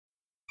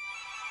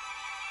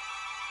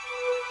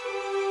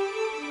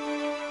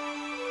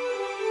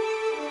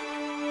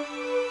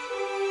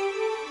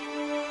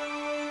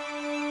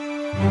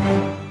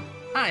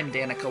I'm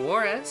Danica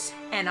Juarez.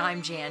 And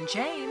I'm Jan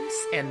James.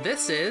 And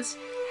this is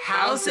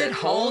How's It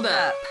Hold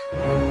Up?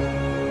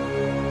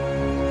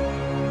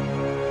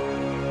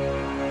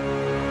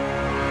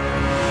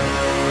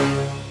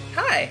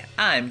 Hi,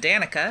 I'm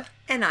Danica.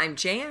 And I'm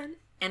Jan.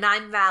 And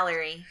I'm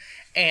Valerie.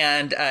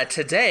 And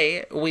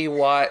today we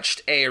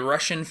watched a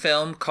Russian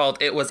film called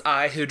It Was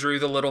I Who Drew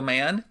the Little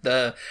Man.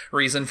 The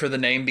reason for the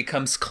name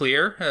becomes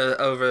clear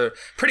over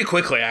pretty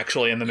quickly,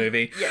 actually, in the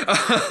movie.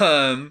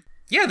 Yes.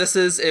 Yeah,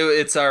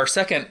 it's our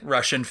second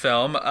Russian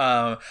film.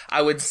 I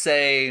would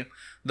say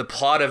the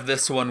plot of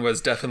this one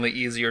was definitely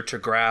easier to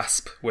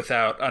grasp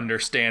without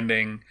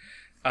understanding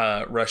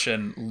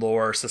Russian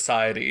lore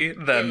society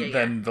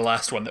than the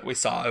last one that we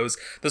saw.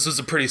 This was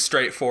a pretty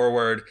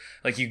straightforward,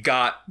 like, you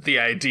got the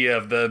idea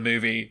of the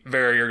movie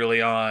very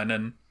early on,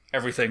 and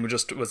everything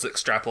just was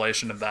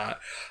extrapolation of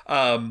that.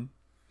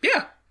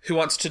 Yeah, who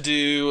wants to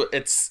do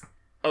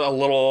a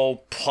little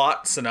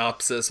plot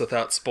synopsis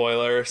without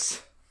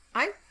spoilers?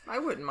 I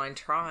wouldn't mind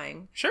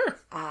trying. Sure.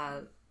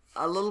 A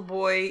little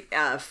boy,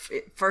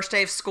 first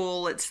day of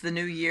school, it's the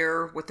new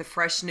year with the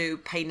fresh new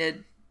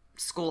painted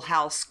school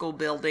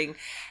building,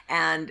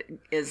 and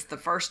is the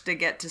first to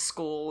get to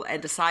school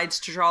and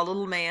decides to draw a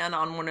little man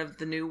on one of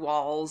the new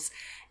walls,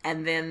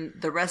 and then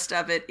the rest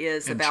of it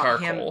is about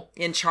him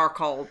in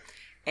charcoal,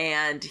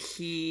 and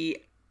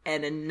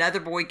another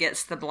boy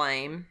gets the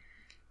blame,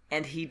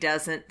 and he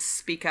doesn't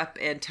speak up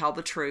and tell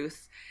the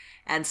truth,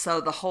 and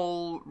so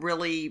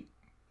the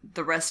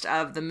rest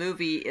of the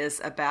movie is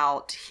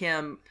about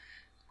him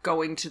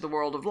going to the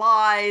world of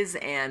lies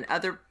and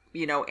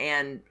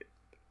and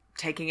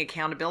taking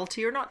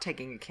accountability or not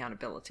taking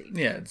accountability.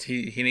 Yeah,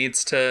 he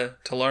needs to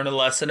learn a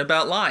lesson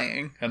about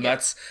lying, and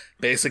that's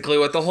basically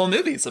what the whole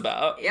movie's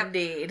about. Yep.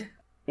 Indeed.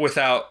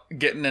 Without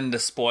getting into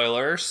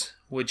spoilers,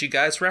 would you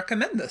guys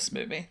recommend this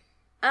movie?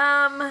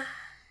 There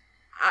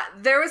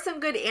was some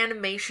good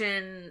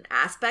animation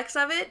aspects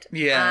of it.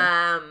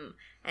 Yeah.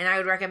 And I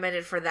would recommend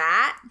it for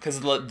that. Because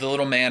the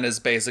little man is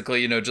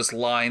basically, just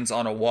lines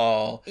on a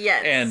wall.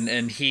 Yes.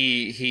 And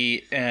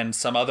he and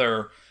some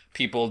other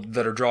people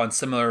that are drawn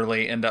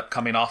similarly end up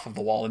coming off of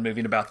the wall and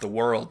moving about the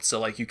world.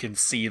 So, like, you can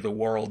see the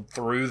world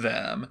through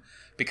them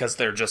because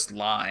they're just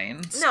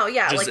lines. No,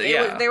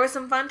 yeah. There was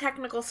some fun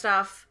technical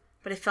stuff,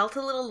 but it felt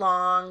a little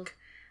long.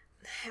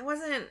 It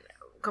wasn't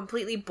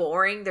completely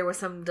boring. There were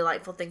some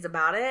delightful things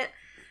about it.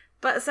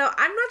 But so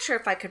I'm not sure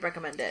if I could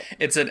recommend it.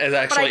 It's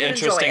actually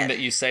interesting that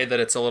you say that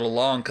it's a little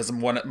long, because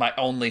my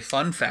only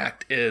fun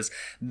fact is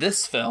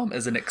this film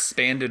is an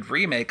expanded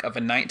remake of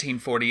a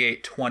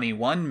 1948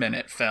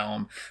 21-minute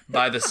film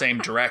by the same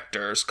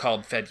directors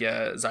called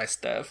Fedya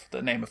Zaystev,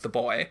 the name of the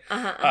boy.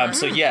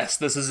 So yes,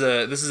 this is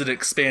an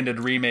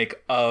expanded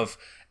remake of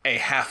a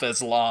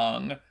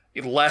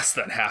less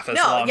than half as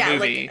long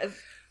movie. Like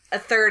a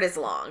third as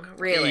long,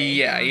 really.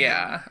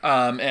 Yeah.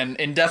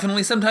 And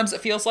definitely sometimes it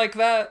feels like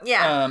that.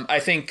 Yeah. I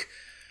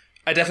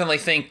definitely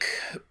think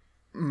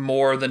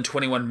more than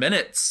 21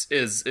 minutes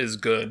is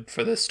good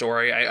for this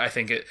story. I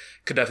think it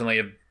could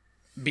definitely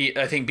be,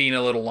 I think being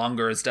a little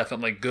longer is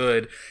definitely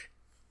good.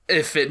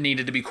 If it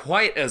needed to be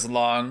quite as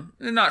long,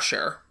 not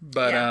sure.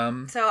 But,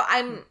 So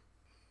I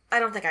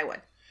don't think I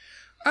would.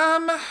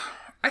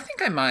 I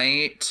think I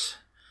might.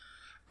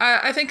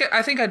 I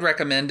think I'd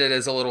recommend it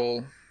as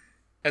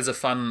a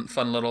fun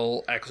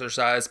little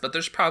exercise, but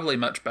there's probably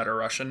much better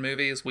Russian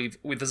movies.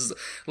 This is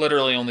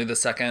literally only the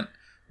second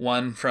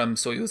one from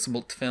Soyuz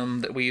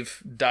Multfilm that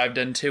we've dived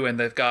into, and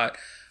they've got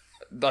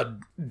a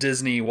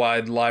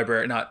Disney-wide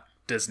library, not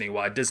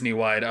Disney-wide,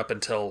 Disney-wide up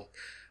until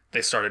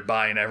they started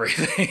buying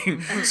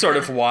everything, sort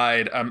of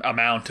wide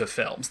amount of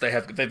films.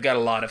 They've got a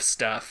lot of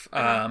stuff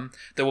that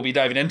we'll be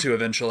diving into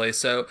eventually.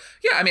 So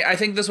yeah, I mean, I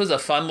think this was a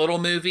fun little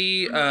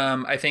movie.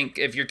 I think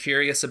if you're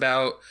curious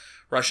about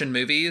Russian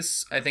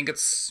movies, I think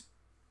it's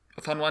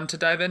a fun one to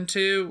dive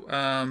into,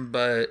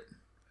 but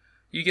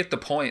you get the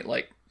point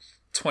like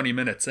 20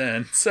 minutes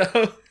in,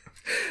 so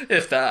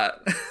if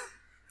that.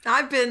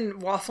 I've been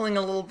waffling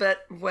a little bit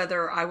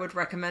whether I would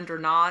recommend or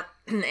not,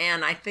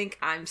 and I think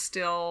I'm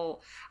sticking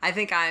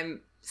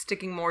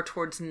more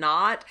towards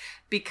not,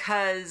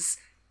 because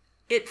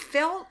it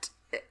felt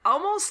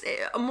almost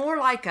more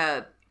like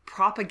a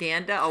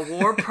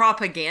war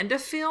propaganda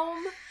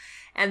film.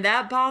 And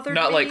that bothered me.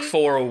 Not like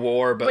for a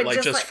war, but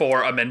like just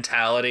for a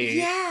mentality.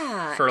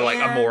 Yeah. For like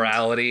a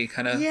morality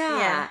kind of.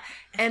 Yeah.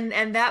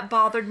 And that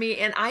bothered me.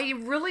 And I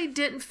really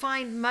didn't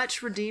find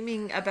much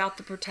redeeming about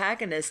the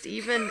protagonist,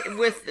 even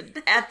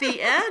at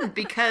the end,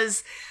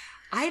 because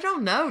I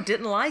don't know,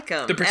 didn't like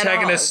him. The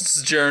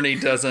protagonist's journey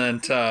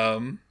doesn't.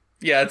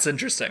 Yeah, it's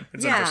interesting.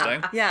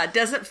 Interesting. Yeah, it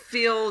doesn't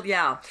feel.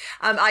 Yeah,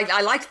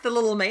 I liked the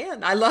little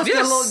man. I loved the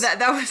little. That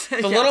was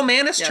the little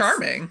man is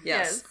charming.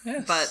 Yes.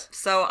 But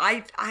so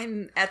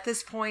I'm at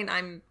this point.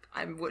 I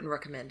wouldn't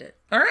recommend it.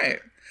 All right.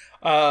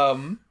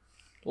 Well,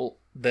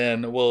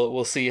 then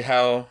we'll see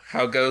how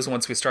it goes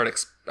once we start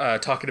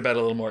talking about it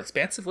a little more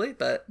expansively.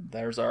 But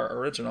there's our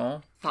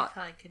original thought.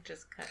 I could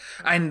just cut.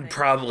 I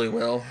probably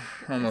will,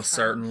 almost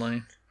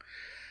certainly.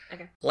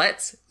 Okay.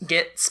 Let's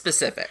get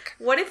specific.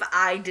 What if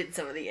I did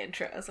some of the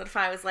intros? What if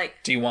I was like,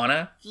 Do you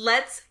wanna?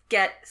 let's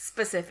get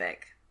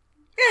specific?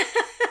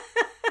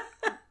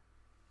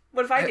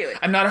 What if I do it?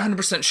 I'm not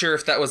 100% sure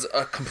if that was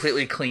a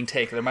completely clean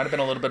take. There might have been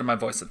a little bit of my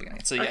voice at the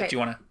beginning. So yeah, Okay. do you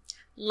wanna?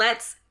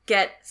 Let's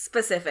get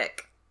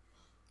specific.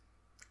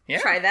 Yeah.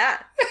 Try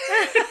that.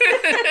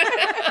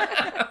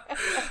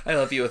 I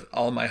love you with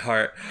all my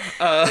heart.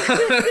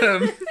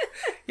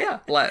 Yeah,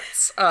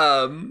 let's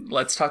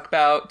talk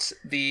about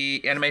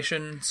the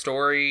animation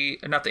story.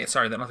 Not the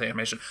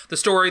animation. The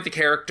story, the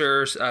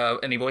characters,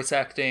 any voice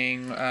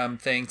acting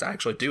things. I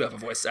actually do have a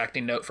voice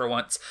acting note for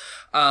once.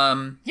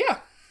 Yeah.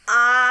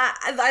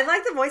 I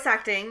like the voice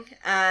acting.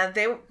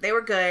 They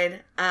were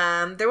good.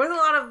 There was a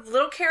lot of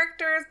little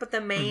characters, but the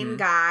main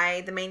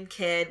guy, the main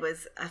kid,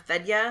 was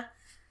Fedya.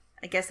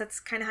 I guess that's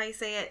kind of how you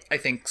say it. I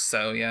think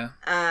so. Yeah.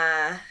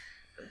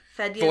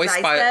 Fedya Voiced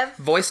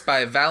Zaistev.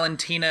 by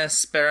Valentina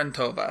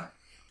Sperantova.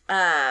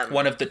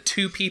 One of the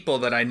two people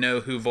that I know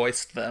who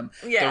voiced them.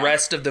 Yeah. The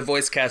rest of the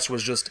voice cast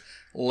was just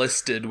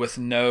listed with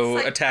no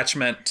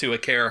attachment to a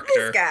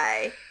character.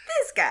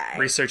 This guy.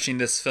 Researching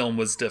this film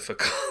was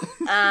difficult.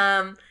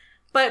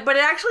 But it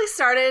actually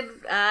started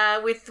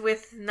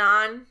with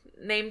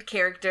non-named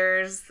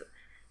characters.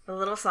 The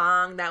little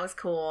song that was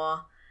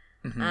cool.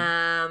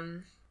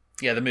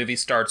 Yeah, the movie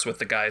starts with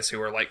the guys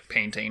who are like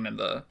painting in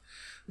the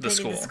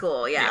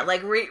school. Yeah.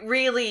 Like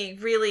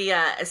really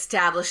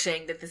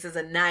establishing that this is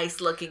a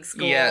nice looking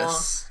school.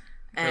 Yes.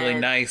 Really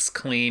And- nice,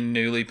 clean,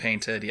 newly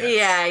painted.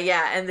 Yes.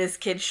 Yeah, and this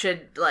kid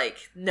should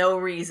no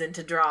reason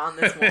to draw on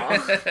this wall.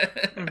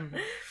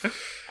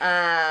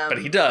 But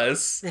he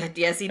does.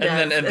 Yes, he does.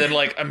 And then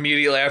like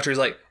immediately after he's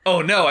like,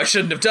 "Oh no, I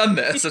shouldn't have done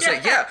this." It's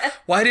like, "Yeah,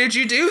 why did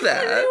you do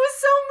that?" It was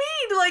so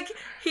mean. Like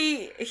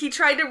he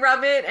tried to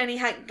rub it, and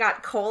he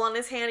got coal on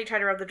his hand. He tried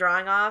to rub the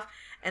drawing off,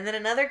 and then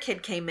another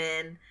kid came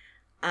in.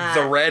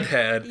 The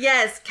redhead.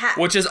 Yes,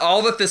 Which is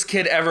all that this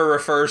kid ever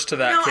refers to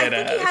that no, kid I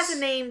think as. he has a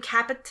name,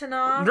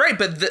 Kapitanov. Right,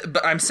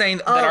 but I'm saying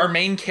that our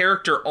main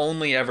character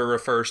only ever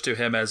refers to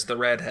him as the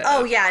redhead.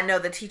 Oh yeah, no,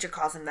 the teacher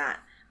calls him that.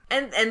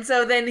 And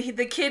so then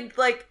the kid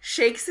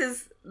shakes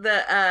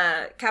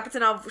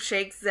Kapitanov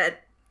shakes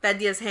at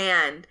Fedya's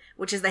hand,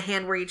 which is the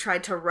hand where he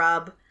tried to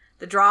rub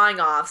the drawing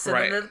off. So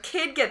Right. then the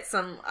kid gets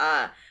some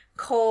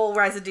coal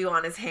residue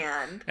on his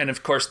hand. And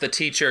of course, the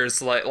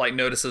teacher's like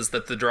notices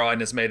that the drawing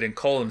is made in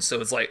coal, and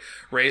so it's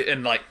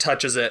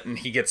touches it, and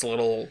he gets a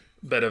little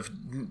bit of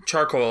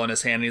charcoal in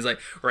his hand. And he's like,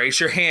 "Raise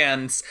your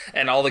hands,"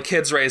 and all the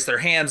kids raise their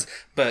hands,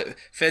 but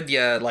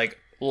Fedya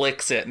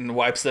licks it and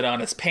wipes it on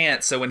his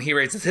pants. So when he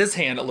raises his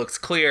hand, it looks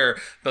clear,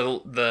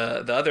 but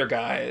the other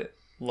guy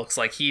looks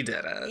like he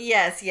did it.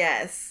 Yes.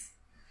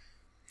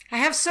 I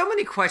have so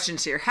many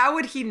questions here. How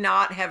would he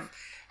not have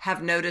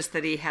noticed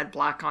that he had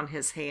black on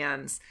his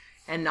hands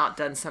and not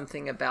done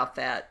something about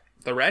that?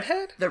 The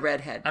redhead? The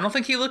redhead. I don't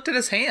think he looked at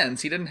his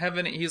hands. He didn't have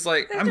any. He's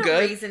like, There's "I'm no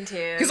good." reason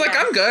to. He's like,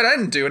 Yeah. "I'm good. I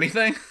didn't do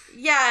anything."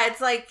 Yeah, it's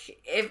like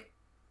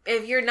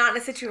if you're not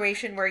in a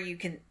situation where you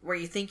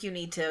think you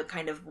need to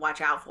kind of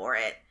watch out for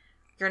it,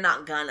 you're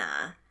not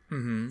gonna.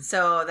 Mm-hmm.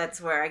 So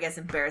that's where I guess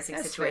embarrassing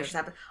That's situations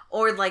fair. happen.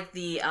 Or like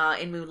the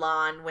in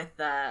Mulan with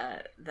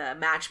the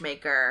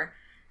matchmaker,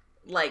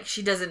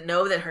 she doesn't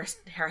know that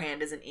her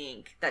hand isn't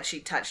ink, that she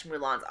touched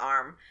Mulan's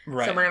arm.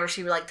 Right. So whenever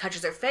she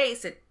touches her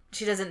face,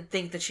 she doesn't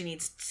think that she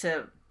needs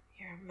to.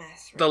 You're a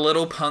mess. The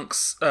little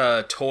punk's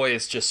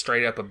toys just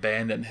straight up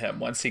abandon him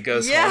once he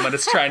goes Yeah. home and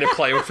is trying to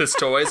play with his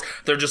toys.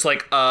 They're just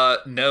like,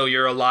 "No,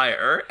 you're a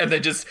liar," and they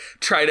just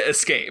try to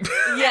escape.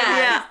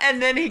 Yeah,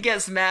 and then he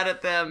gets mad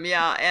at them.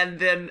 Yeah, and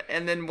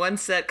then one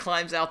set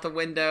climbs out the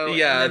window.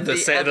 Yeah, and then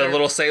the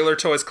little sailor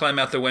toys climb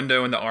out the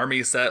window, and the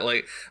army set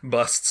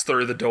busts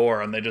through the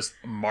door, and they just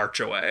march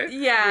away.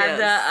 Yeah, Yes.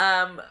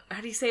 the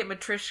how do you say it,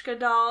 Matryoshka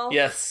doll?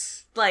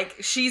 Yes.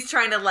 She's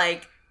trying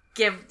to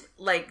give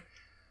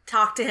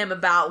talk to him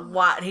about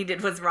what he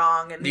did was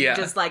wrong, and Yeah.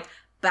 he just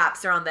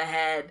baps her on the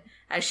head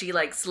as she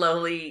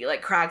slowly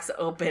cracks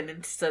open,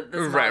 and so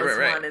the smallest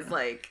right. one is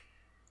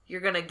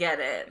you're gonna get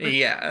it.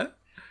 Yeah.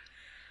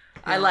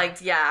 I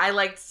liked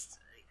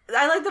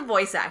the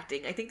voice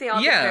acting. I think they all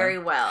did Yeah. very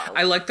well.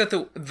 I like that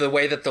the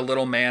way that the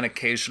little man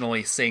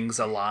occasionally sings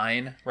a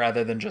line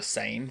rather than just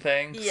saying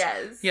things.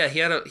 Yes. Yeah,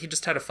 he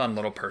just had a fun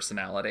little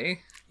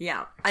personality.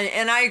 Yeah,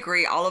 and I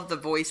agree. All of the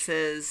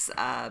voices,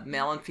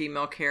 male and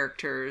female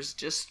characters,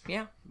 just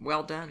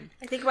well done.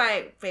 I think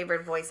my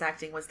favorite voice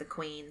acting was the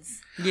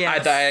Queen's. Yeah,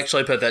 I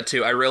actually put that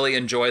too. I really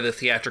enjoy the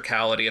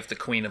theatricality of the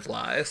Queen of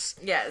Lies.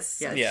 Yes.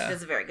 Yes. Yeah. She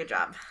does a very good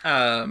job.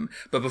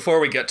 But before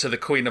we get to the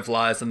Queen of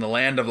Lies and the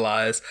Land of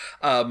Lies,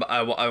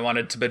 I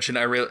wanted to mention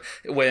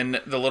when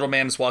the little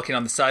man is walking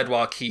on the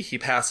sidewalk, he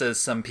passes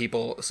some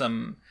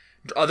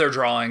other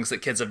drawings that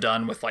kids have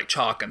done with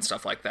chalk and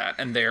stuff like that,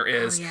 and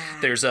there's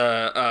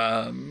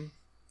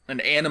an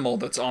animal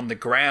that's on the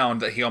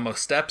ground that he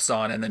almost steps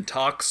on and then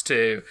talks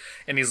to,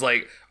 and he's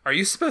like, "Are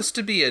you supposed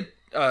to be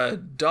a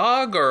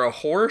dog or a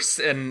horse,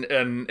 and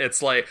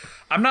it's like,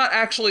 I'm not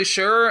actually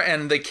sure,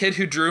 and the kid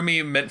who drew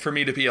me meant for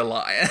me to be a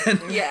lion.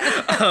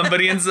 Yeah. But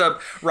he ends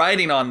up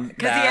riding on that.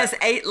 Because he has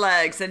 8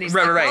 legs, and he's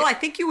Right, like, right. well, I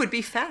think you would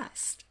be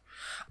fast.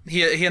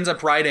 He ends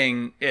up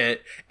riding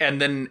it, and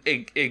then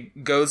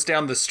it goes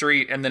down the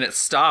street, and then it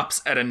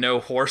stops at a no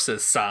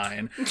horses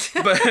sign.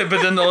 But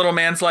then the little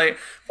man's like,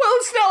 well,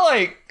 it's not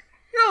like,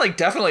 you're not like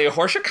definitely a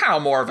horse, you're kind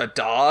of more of a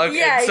dog.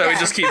 Yeah, and so yeah. he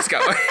just keeps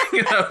going.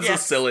 It's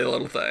Yes. a silly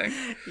little thing.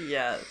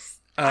 Yes.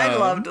 I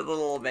loved the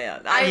little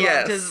man. I Yes.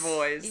 loved his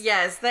voice.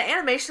 Yes, the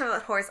animation of the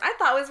horse I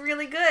thought was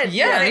really good.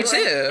 Yeah, me it was- too.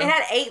 It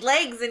had 8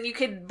 legs, and you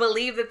could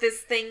believe that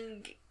this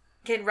thing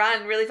can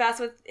run really fast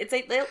with its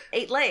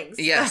 8 legs.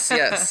 Yes,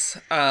 yes.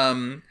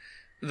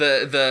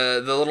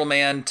 The little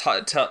man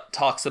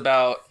talks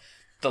about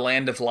the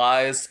land of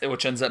lies,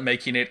 which ends up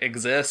making it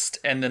exist,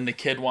 and then the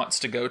kid wants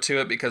to go to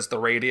it because the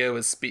radio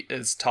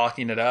is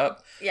talking it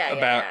up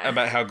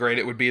about how great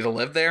it would be to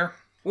live there.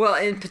 Well,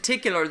 in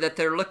particular, that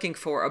they're looking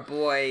for a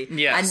boy.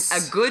 Yes.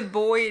 A good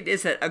boy,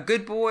 is it a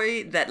good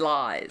boy that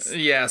lies?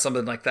 Yeah,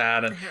 something like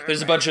that. And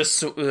there's a bunch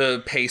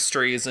of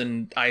pastries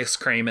and ice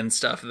cream and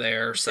stuff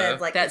there. So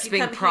Said, like, That's if you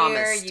being come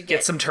promised. Here, you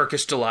get some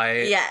Turkish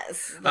delight.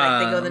 Yes,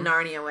 like they go the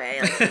Narnia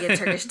way. Like you get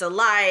Turkish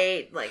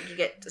delight, like you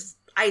get just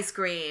ice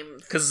cream.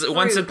 Because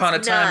once upon a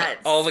time,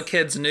 nuts. all the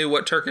kids knew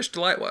what Turkish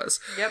delight was.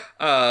 Yep.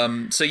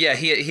 So yeah,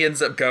 he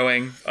ends up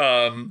going.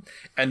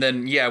 And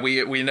then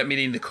we end up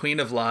meeting the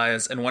Queen of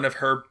Lies, and one of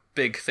her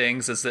big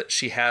things is that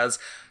she has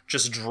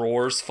just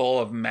drawers full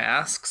of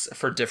masks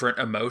for different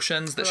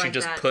emotions that she like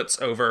just that. puts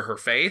over her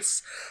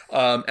face.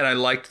 And I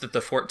liked that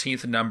the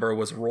 14th number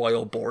was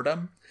royal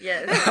boredom.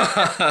 Yes.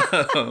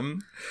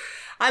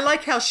 I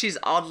like how she's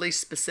oddly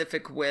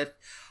specific with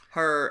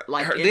her,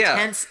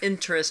 intense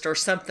interest or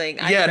something.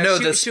 The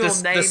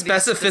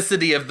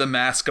specificity of the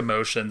mask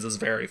emotions is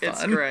very fun.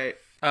 It's great.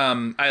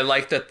 I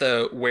like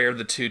that where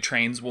the two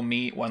trains will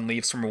meet, one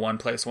leaves from one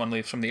place, one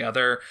leaves from the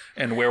other,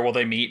 and where will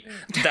they meet?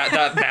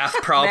 That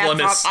math problem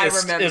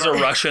is a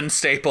Russian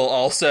staple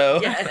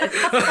also. Yes.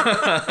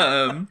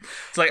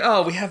 It's like,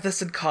 oh, we have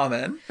this in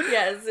common.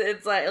 Yes,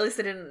 it's like, at least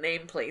they didn't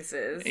name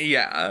places.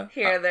 Yeah.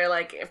 Here they're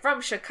like,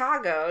 from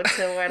Chicago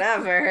to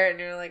whatever,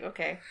 and you're like,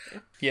 okay.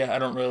 Yeah, I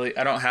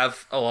don't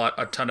have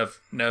a ton of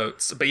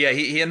notes. But yeah,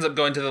 he ends up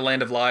going to the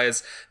Land of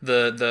Lies.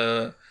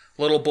 The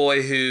little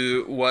boy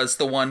who was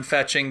the one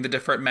fetching the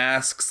different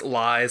masks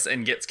lies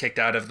and gets kicked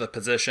out of the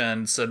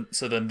position. So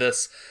then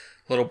this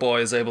little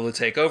boy is able to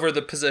take over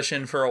the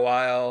position for a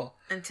while.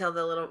 Until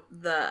the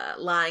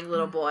lying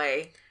little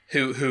boy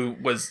who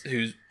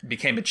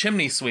became a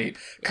chimney sweep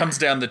comes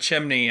down the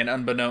chimney, and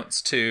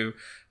unbeknownst to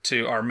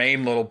our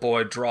main little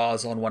boy,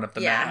 draws on one of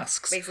the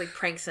masks. Basically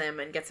pranks him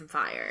and gets him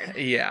fired.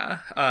 Yeah.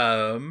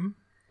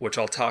 Which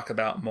I'll talk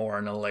about more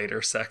in a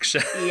later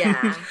section.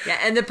 Yeah. Yeah,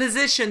 and the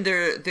position,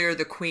 they're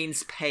the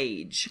queen's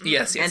page.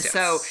 Yes.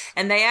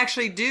 And they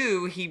actually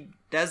he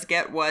does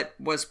get what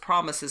was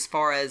promised as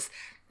far as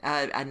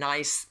a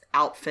nice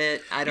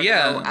outfit. I don't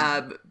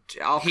know.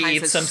 All he kinds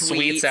eats of some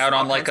sweets out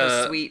on like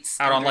a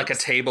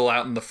drinks. table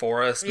out in the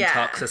forest and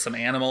talks to some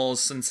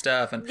animals and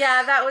stuff. And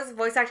Yeah, that was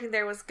voice acting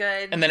there was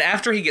good. And then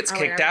after he gets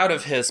kicked out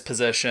of his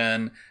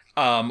position,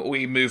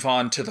 we move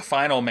on to the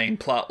final main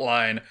plot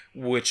line,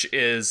 which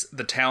is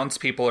the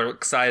townspeople are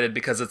excited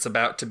because it's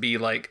about to be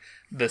like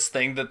this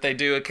thing that they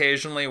do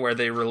occasionally where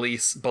they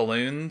release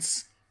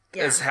balloons.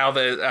 Yeah. Is how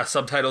the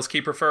subtitles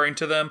keep referring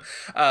to them,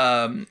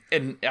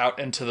 and out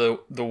into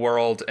the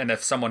world. And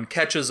if someone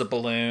catches a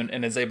balloon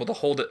and is able to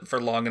hold it for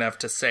long enough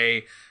to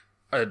say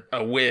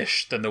a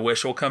wish, then the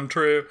wish will come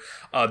true.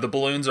 The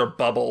balloons are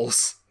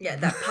bubbles. Yeah,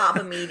 that pop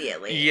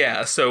immediately.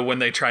 Yeah, so when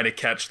they try to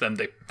catch them,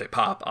 they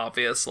pop,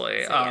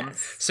 obviously.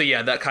 So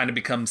yeah, that kind of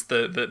becomes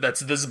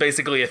this is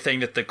basically a thing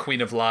that the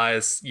Queen of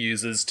Lies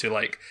uses to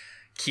like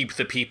keep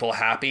the people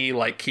happy,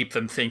 like keep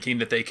them thinking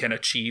that they can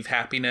achieve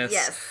happiness.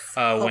 Yes.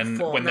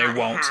 Hopeful, when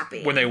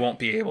they won't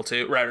be able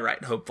to.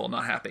 Right. Hopeful,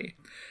 not happy.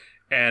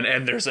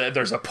 And there's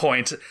a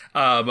point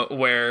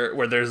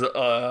where there's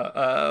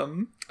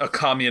a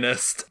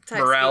communist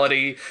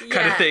morality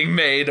kind of thing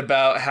made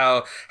about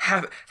how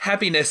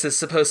happiness is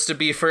supposed to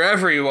be for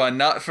everyone,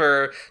 not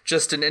for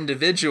just an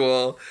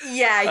individual.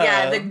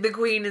 Yeah. The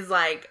queen is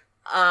like,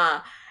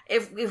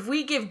 if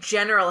we give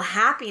general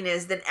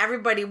happiness, then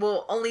everybody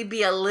will only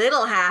be a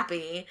little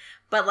happy.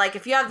 But, like,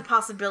 if you have the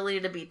possibility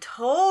to be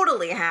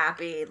totally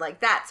happy, like,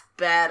 that's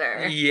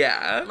better.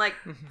 Yeah. I'm like,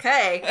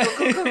 okay,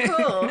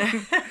 cool.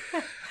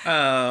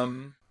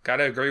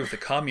 Gotta agree with the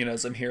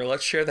communism here.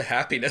 Let's share the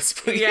happiness,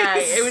 please. Yeah,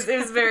 it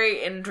was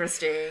very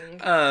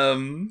interesting.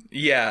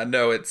 Yeah,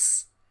 no,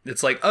 it's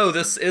like, oh,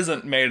 this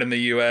isn't made in the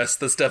U.S.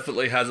 This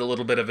definitely has a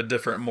little bit of a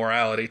different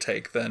morality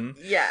take than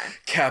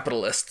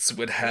capitalists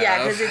would have.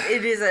 Yeah, because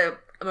it is a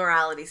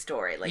morality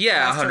story. Like,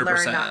 100%. To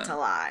learn not to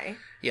lie.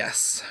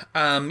 Yes.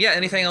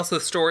 Anything else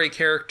with story,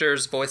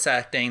 characters, voice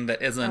acting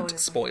that isn't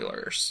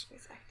spoilers?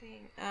 Voice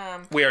acting.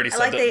 We already said I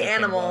like that the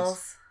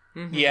animals.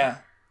 Mm-hmm. Yeah.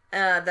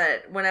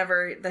 that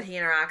whenever that he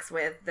interacts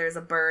with, there's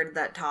a bird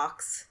that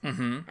talks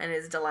and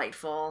is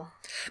delightful.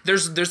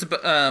 There's we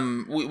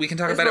can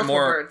talk There's about it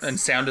more birds. in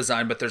sound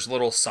design, but there's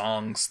little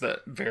songs that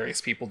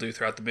various people do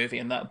throughout the movie,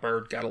 and that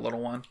bird got a little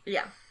one.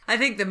 Yeah. I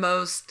think the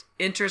most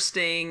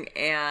interesting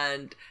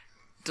and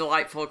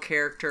delightful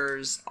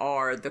characters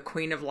are the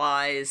Queen of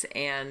Lies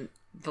and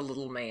the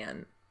little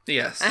man.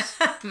 Yes.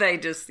 They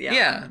just,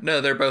 Yeah, no,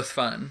 they're both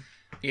fun.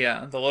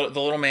 Yeah, the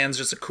little man's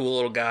just a cool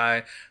little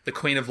guy. The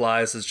Queen of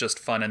Lies is just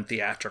fun and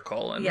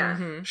theatrical, and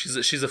Yeah.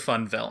 she's a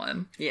fun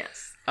villain.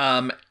 Yes.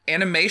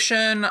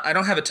 Animation, I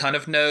don't have a ton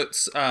of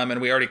notes, and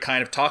we already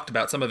kind of talked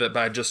about some of it,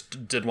 but I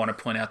just did want to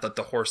point out that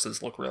the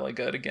horses look really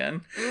good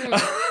again.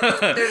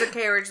 There's a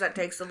carriage that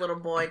takes the little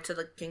boy to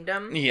the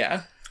kingdom.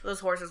 Yeah, Those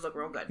horses look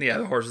real good. yeah,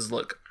 the horses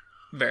look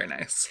very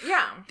nice.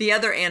 Yeah. The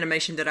other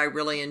animation that I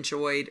really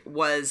enjoyed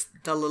was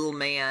the little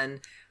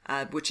man,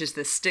 which is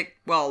the stick.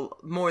 Well,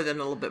 more than a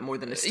little bit more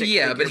than a stick.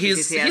 Yeah, figure but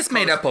because he has he's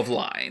made clothes. up of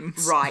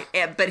lines. Right,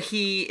 but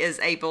he is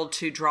able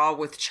to draw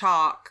with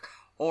chalk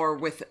or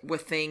with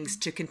things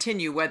to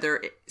continue,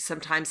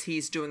 sometimes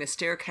he's doing a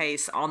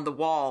staircase on the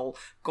wall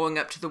going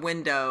up to the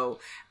window,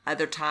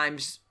 other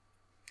times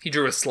He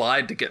drew a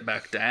slide to get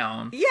back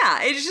down.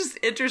 yeah, it's just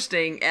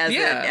interesting as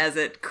Yeah.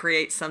 it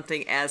creates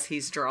something as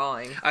he's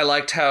drawing. I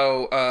liked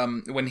how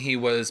when he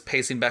was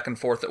pacing back and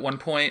forth at one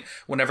point,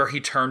 whenever he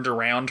turned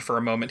around for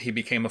a moment, he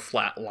became a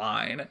flat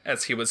line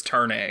as he was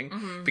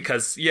turning.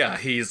 Because, yeah,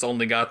 he's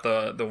only got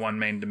the one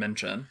main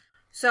dimension.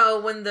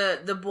 So when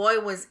the boy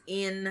was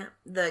in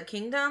the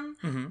kingdom,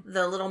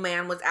 the little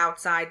man was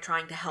outside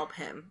trying to help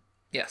him.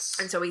 Yes.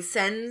 And so he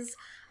sends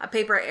a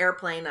paper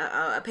airplane,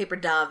 a paper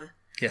dove,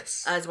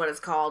 Yes. is what it's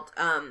called,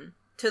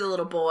 to the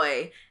little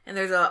boy. And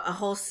there's a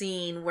whole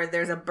scene where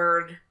there's a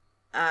bird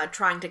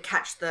trying to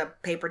catch the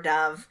paper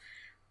dove,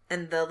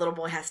 and the little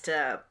boy has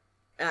to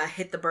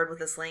hit the bird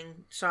with a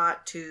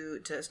slingshot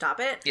to stop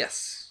it.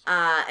 Yes.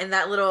 And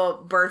that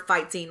little bird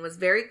fight scene was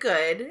very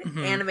good,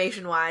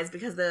 animation-wise,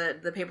 because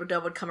the paper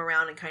dove would come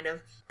around and kind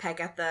of peck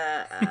at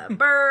the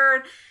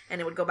bird,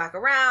 and it would go back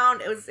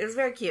around. It was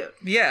very cute.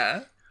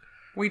 Yeah.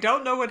 We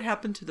don't know what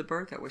happened to the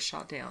bird that was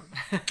shot down.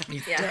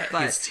 He's Yeah. dead.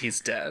 But-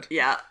 He's dead.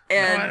 Yeah, No,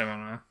 and I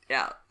don't know.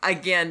 yeah,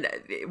 again,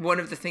 one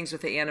of the things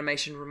with the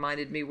animation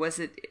reminded me, was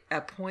it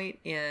a point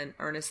in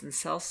Ernest and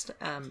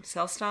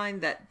Celestine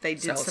that they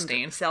did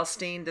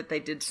Celestine that they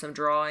did some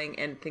drawing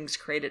and things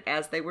created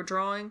as they were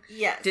drawing?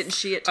 Yes. Didn't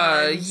she at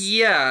times?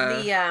 Yeah.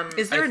 The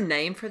Is there a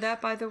name for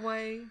that, by the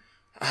way?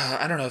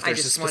 I don't know if there's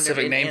a just wonder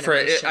specific in name for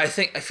it.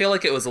 animation. I feel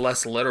like it was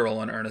less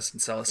literal in Ernest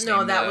and Celestine.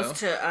 no, that though. was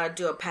to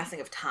do a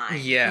passing of time.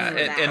 Yeah,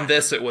 Remember that. in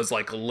this it was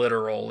like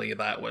literally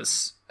that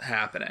was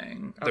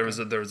happening. There was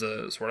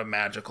a sort of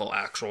magical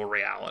actual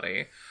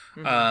reality.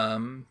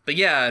 But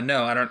yeah,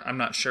 no, I'm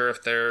not sure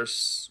if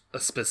there's a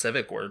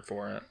specific word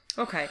for it.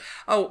 Okay.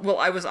 Oh, well,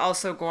 I was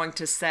also going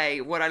to say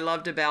what I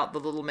loved about the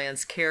little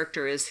man's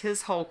character is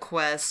his whole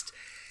quest.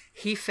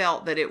 He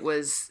felt that it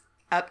was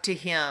up to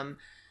him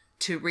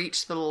to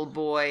reach the little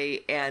boy,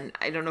 and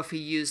I don't know if he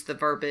used the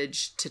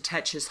verbiage to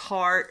touch his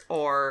heart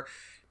or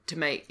to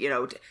make,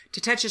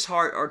 to touch his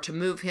heart or to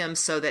move him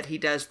so that he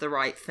does the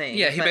right thing.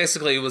 Yeah, he But-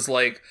 basically was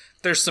like,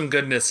 there's some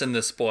goodness in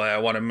this boy. I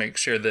want to make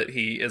sure that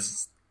he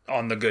is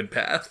on the good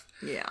path.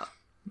 Yeah.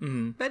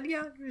 But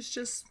yeah, it was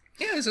just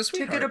Yeah, he's a took it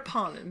sweetheart.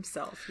 upon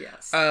himself,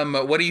 yes.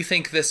 What do you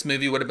think this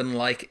movie would have been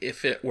like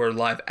if it were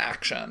live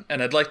action?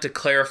 And I'd like to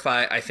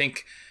clarify, I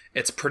think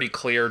it's pretty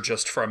clear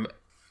just from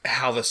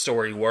how the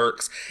story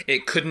works.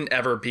 It couldn't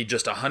ever be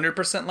just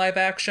 100% live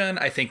action.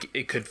 I think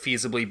it could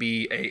feasibly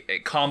be a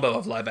combo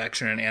of live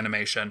action and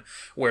animation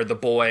where the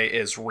boy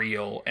is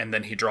real and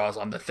then he draws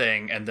on the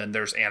thing and then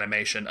there's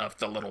animation of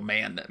the little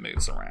man that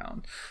moves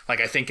around.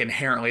 Like, I think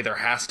inherently there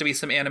has to be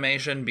some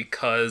animation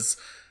because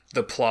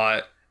the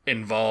plot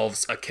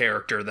involves a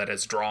character that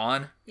is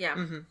drawn.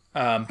 Yeah.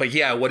 But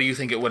yeah, what do you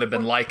think it would have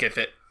been like if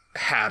it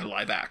had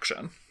live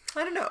action?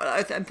 I don't know.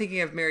 I'm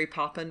thinking of Mary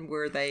Poppins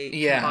where they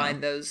Yeah.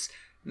 combine those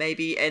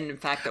maybe, and in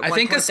fact, at I one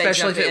think point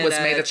especially if they it was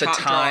jumped made in at the chalk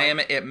time,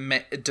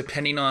 drawing.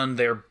 depending on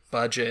their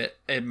budget,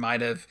 it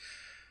might have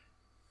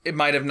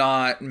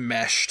not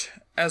meshed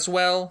as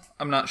well.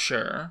 I'm not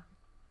sure.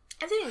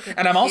 I think it could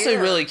And be I'm also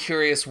cute. really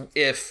curious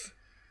if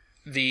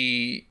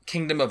the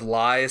Kingdom of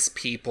Lies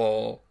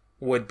people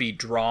would be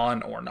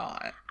drawn or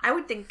not. I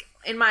would think,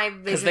 in my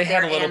Because vision, they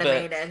had they're a little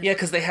animated. bit, yeah.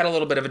 Because they had a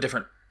little bit of a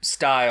different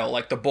style.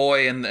 Like the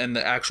boy and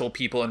the actual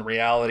people in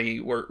reality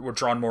were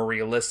drawn more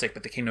realistic,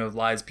 but the Kingdom of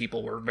Lies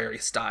people were very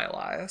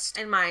stylized.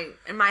 In my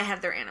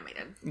head, they're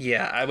animated.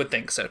 Yeah, I would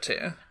think so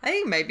too. I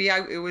think maybe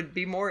it would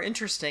be more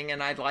interesting,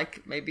 and I'd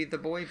like maybe the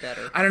boy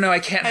better. I don't know. I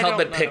can't help don't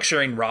but know.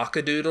 picturing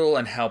Rockadoodle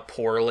and how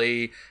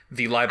poorly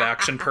the live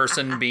action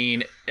person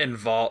being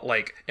involved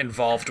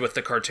with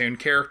the cartoon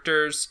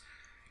characters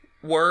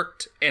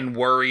worked, and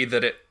worry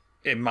that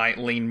it might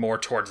lean more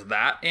towards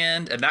that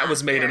end. And that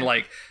was made in Fair.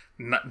 like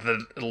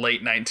the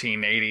late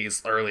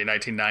 1980s, early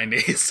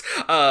 1990s.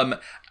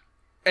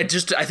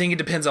 I think it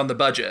depends on the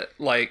budget.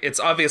 Like, it's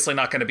obviously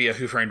not going to be a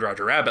Who Framed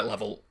Roger Rabbit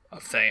level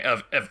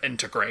of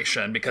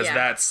integration, because Yeah.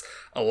 that's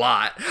a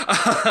lot.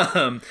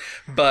 Um,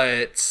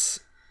 but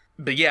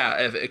yeah,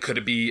 it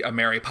could be a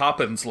Mary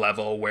Poppins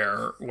level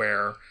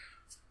where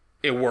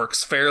it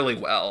works fairly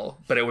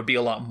well, but it would be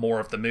a lot more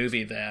of the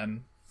movie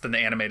than the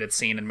animated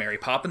scene in Mary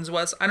Poppins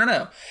was. I don't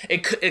know.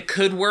 It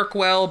could work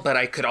well, but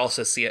I could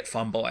also see it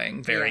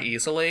fumbling very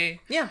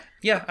easily. Yeah.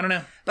 Yeah, I don't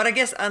know. But I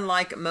guess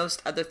unlike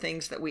most other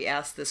things that we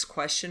ask this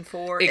question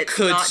for, It it's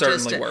could not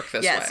certainly just work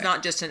this Yeah, way. it's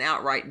not just an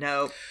outright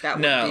no. That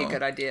would No. be a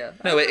good idea.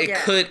 No, it Yeah.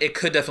 could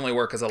definitely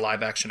work as a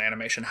live action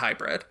animation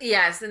hybrid.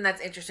 Yes, and that's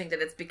interesting that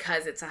it's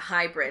because it's a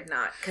hybrid,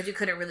 not because you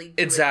couldn't really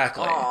do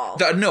Exactly. it all.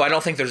 No, I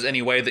don't think there's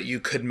any way that you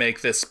could make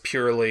this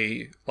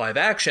purely live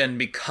action,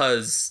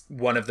 because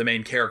one of the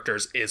main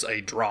characters is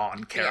a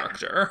drawn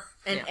character.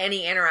 And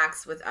he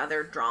interacts with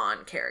other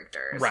drawn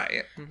characters.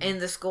 Right. In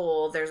the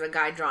school, there's a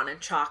guy drawn in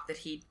chalk that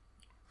he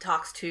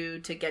talks to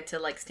get to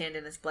like stand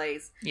in his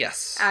place.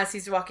 Yes. As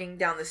he's walking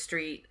down the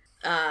street,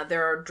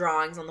 there are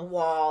drawings on the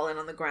wall and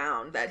on the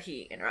ground that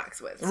he interacts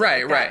with. So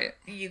Right, that right.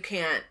 You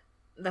can't.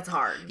 That's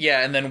hard.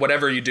 Yeah, and then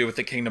whatever you do with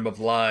the Kingdom of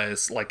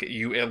Lies, like,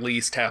 you at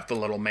least have the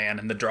little man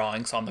and the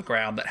drawings on the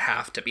ground that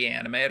have to be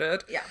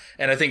animated. Yeah.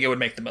 And I think it would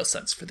make the most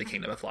sense for the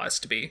Kingdom of Lies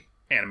to be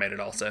animated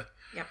also.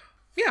 Yeah.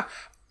 Yeah.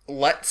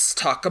 Let's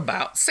talk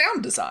about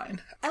sound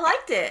design. I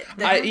liked it.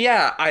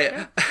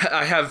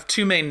 I have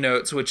two main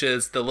notes, which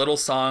is the little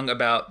song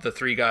about the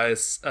three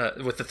guys,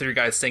 with the three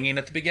guys singing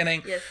at the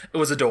beginning. Yes. It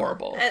was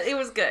adorable. It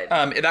was good.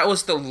 That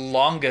was the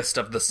longest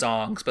of the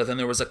songs, but then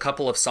there was a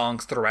couple of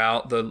songs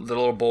throughout. The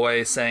little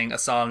boy sang a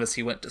song as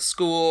he went to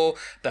school.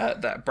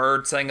 That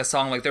bird sang a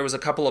song. Like, there was a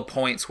couple of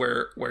points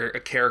where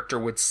a character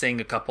would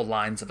sing a couple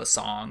lines of a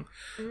song,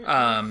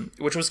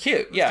 which was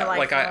cute. Yeah,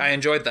 like I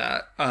enjoyed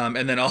that.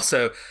 And then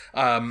also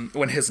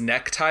when his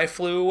necktie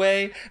flew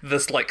away,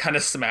 this like kind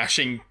of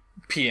smashing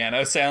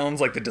piano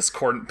sounds, like the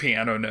discordant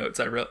piano notes.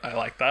 I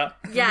like that.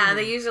 Yeah,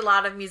 they used a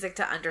lot of music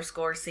to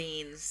underscore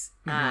scenes,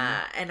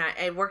 and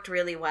it worked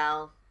really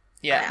well.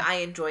 Yeah. I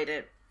enjoyed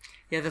it.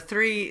 Yeah, the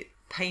three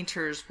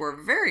painters were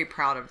very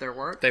proud of their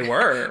work. They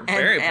were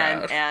very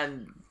proud.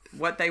 And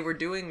what they were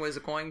doing was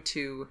going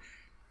to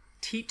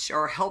teach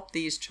or help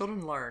these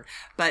children learn.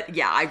 But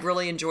yeah, I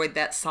really enjoyed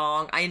that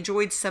song. I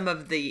enjoyed some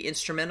of the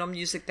instrumental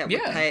music that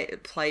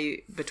would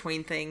play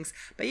between things.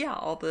 But yeah,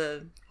 all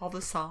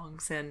the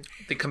songs. And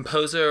the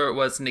composer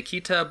was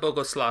Nikita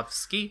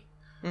Bogoslavsky.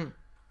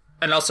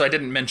 And also, I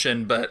didn't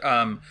mention, but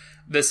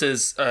this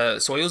is a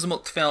Soyuz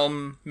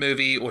Multfilm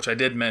movie, which I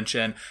did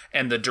mention,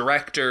 and the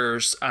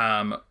directors,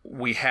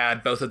 we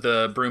had both of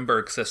the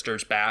Brumberg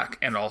sisters back,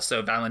 and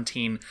also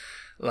Valentine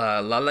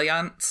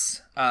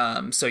Lalayantz.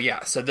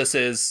 So this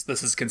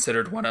is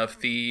considered one of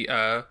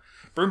the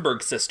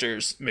Brumberg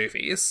sisters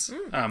movies,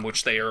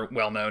 which they are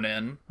well known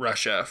in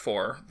Russia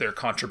for their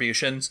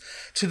contributions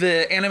to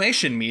the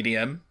animation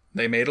medium.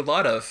 They made a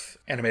lot of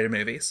animated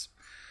movies.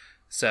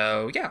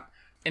 So yeah.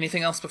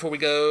 Anything else before we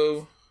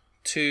go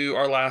to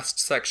our last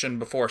section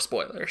before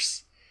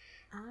spoilers?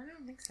 I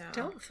don't think so.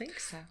 don't think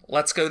so.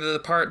 Let's go to the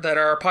part that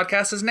our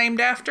podcast is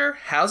named after.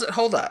 How's it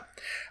hold up?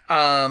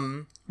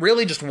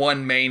 Really just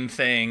one main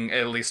thing,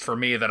 at least for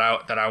me, that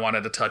I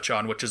wanted to touch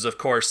on, which is, of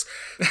course,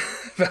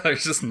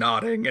 Valerie's just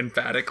nodding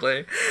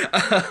emphatically.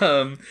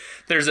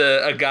 There's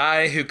a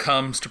guy who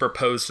comes to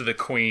propose to the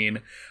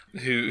queen,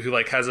 who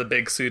like has a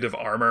big suit of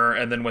armor,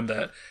 and then when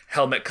the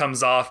helmet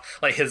comes off,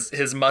 like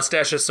his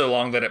mustache is so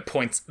long that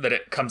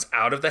it comes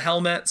out of the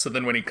helmet. So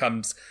then when he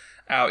comes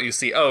out, you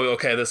see, oh,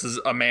 okay, this is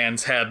a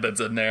man's head that's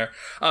in there.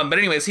 But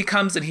anyways, he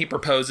comes and he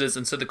proposes,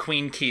 and so the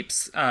queen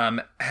keeps,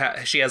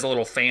 she has a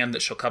little fan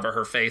that she'll cover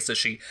her face as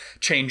she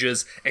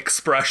changes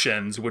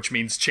expressions, which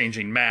means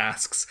changing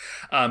masks.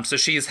 So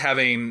she's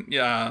having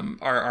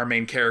our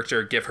main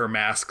character give her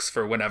masks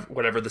for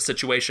whatever the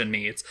situation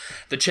needs.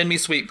 The chimney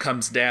sweep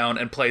comes down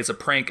and plays a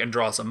prank and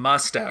draws a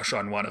mustache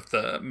on one of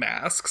the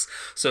masks.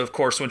 So of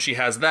course, when she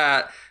has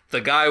that,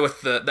 the guy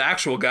with the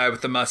actual guy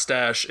with the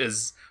mustache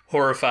is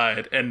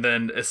horrified, and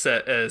then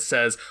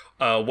says,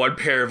 one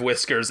pair of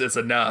whiskers is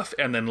enough,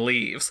 and then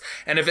leaves.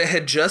 And if it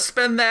had just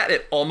been that,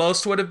 it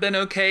almost would have been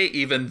okay,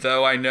 even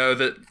though I know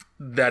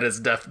that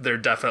is they're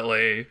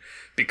definitely,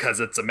 because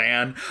it's a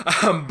man.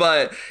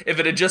 But if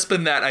it had just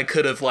been that, I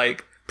could have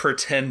like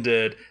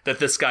pretended that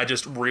this guy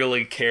just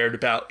really cared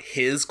about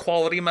his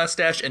quality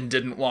mustache and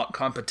didn't want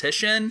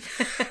competition.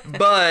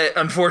 But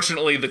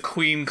unfortunately, the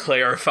queen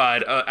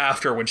clarified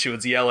after, when she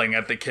was yelling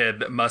at the kid,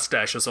 that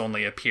mustaches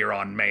only appear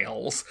on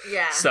males.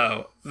 Yeah.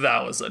 So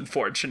that was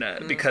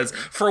unfortunate, because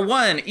for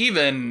one,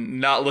 even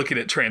not looking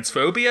at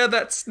transphobia,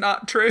 that's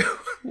not true.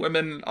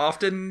 Women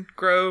often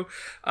grow.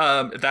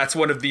 That's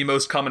one of the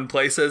most common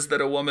places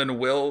that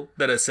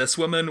a cis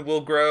woman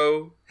will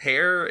grow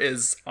hair,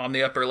 is on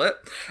the upper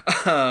lip.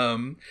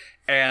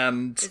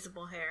 And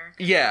Visible hair.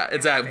 yeah,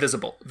 exactly.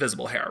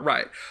 Visible hair,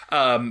 right.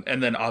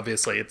 And then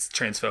obviously it's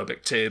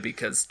transphobic too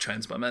because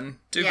trans women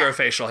do grow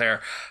facial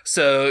hair.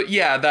 So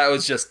yeah, that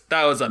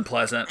was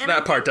unpleasant. And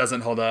that part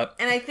doesn't hold up.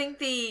 And I think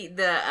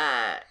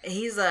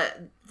he's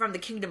from the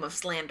Kingdom of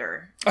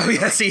Slander. Oh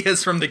yes, he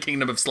is from the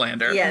Kingdom of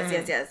Slander.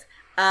 Yes.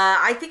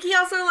 I think he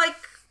also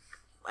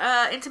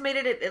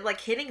intimated it like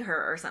hitting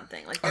her or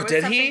something. Like there was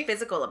did something he?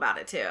 physical about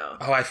it too.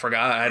 Oh, I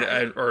forgot.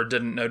 I or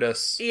didn't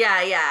notice.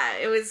 Yeah.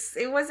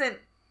 It wasn't.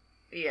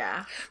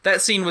 Yeah.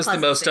 That scene was the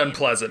most scene.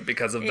 unpleasant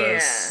because of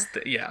those.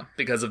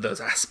 Because of those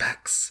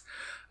aspects.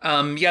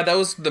 Yeah, that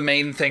was the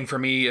main thing for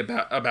me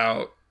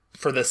about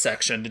for this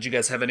section. Did you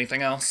guys have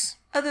anything else?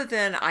 Other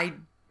than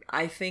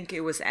I think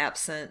it was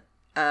absent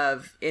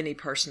of any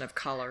person of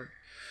color.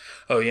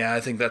 Oh yeah, I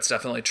think that's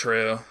definitely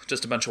true.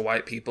 Just a bunch of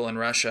white people in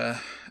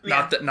Russia.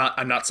 Yeah.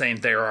 I'm not saying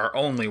there are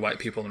only white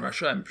people in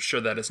Russia. I'm sure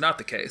that is not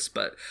the case,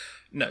 but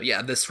no,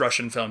 yeah, this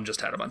Russian film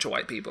just had a bunch of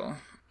white people.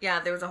 Yeah,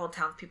 there was a whole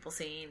townspeople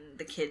seeing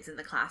the kids in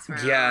the classroom.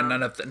 Yeah,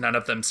 none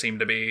of them seemed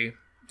to be.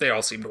 They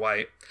all seemed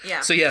white.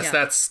 Yeah. So yes, Yeah.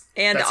 that's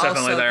And that's also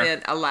definitely there.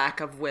 then a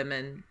lack of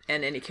women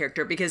in any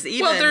character because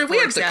even We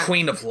for have the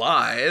Queen of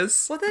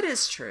Lies. Well, that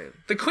is true.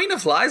 The Queen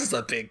of Lies is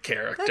a big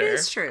character. That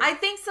is true. I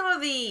think some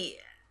of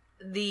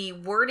the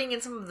wording in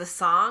some of the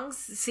songs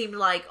seemed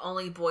like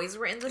only boys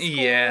were in the school.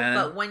 Yeah.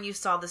 But when you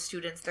saw the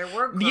students, there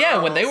were girls.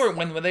 Yeah, when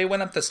they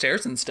went up the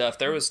stairs and stuff,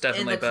 there was in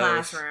definitely the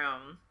both.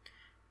 classroom.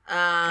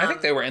 I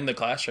think they were in the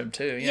classroom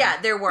too. Yeah,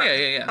 there were.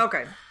 Yeah.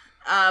 Okay.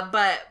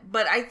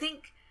 But I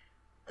think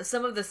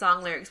some of the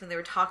song lyrics when they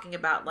were talking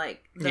about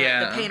like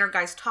the painter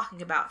guys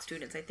talking about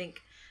students, I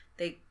think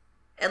they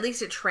at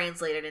least it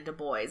translated into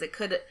boys. It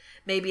could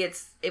maybe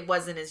it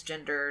wasn't as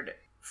gendered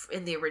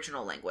in the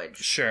original language.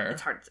 Sure.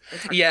 It's hard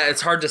Yeah,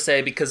 it's hard to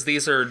say because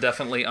these are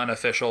definitely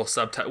unofficial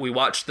subtitles. We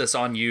watched this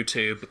on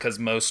YouTube because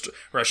most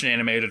Russian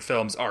animated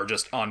films are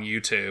just on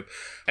YouTube.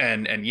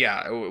 And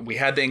yeah, we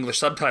had the English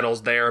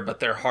subtitles there, but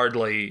they're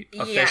hardly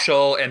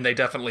official, and they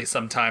definitely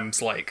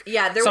sometimes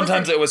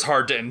it was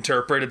hard to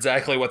interpret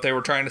exactly what they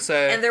were trying to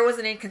say. And there was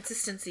an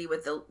inconsistency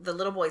with the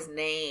little boy's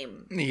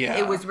name. Yeah.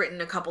 It was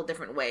written a couple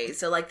different ways.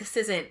 So like this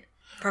isn't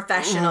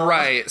professional.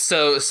 Right.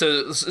 So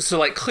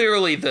like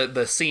clearly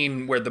the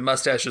scene where the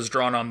mustache is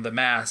drawn on the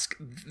mask,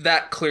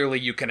 that clearly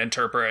you can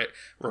interpret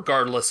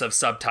regardless of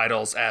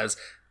subtitles as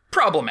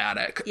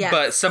problematic. Yes.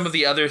 But some of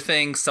the other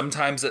things,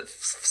 sometimes it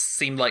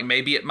seemed like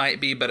maybe it might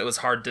be, but it was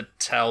hard to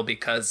tell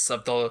because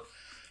of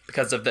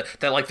that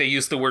like they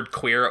used the word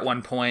queer at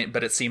one point,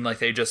 but it seemed like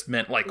they just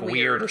meant like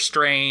weird or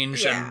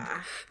strange, and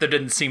there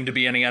didn't seem to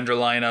be any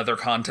underlying other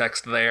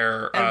context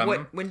there.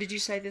 And when did you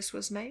say this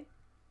was made?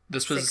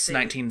 This was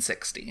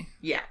 1960.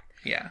 Yeah.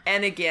 Yeah.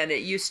 And again,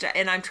 it used to,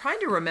 and I'm trying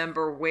to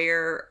remember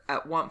where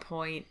at one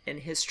point in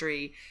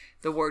history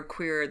the word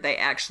queer, they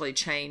actually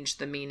changed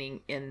the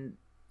meaning in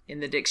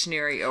the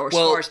dictionary, or as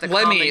far as the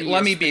let common me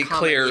use, be the common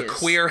clear. use.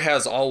 Queer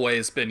has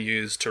always been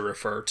used to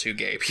refer to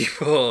gay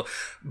people,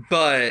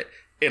 but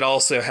it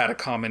also had a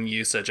common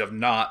usage of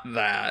not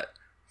that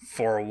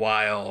for a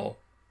while.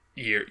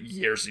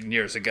 Years and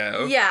years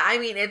ago. Yeah, I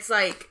mean, it's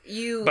like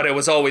But it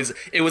was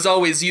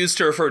always used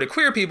to refer to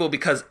queer people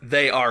because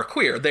they are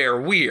queer. They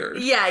are weird.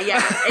 Yeah.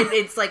 And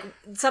it's like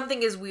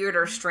something is weird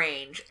or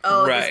strange.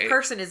 Oh, Right. this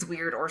person is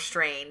weird or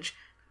strange.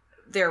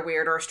 They're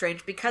weird or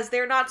strange because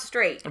they're not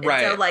straight. And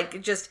Right. so,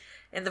 like, just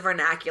in the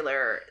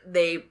vernacular,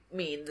 they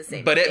mean the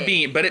same But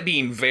thing. it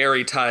being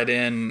very tied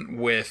in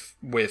with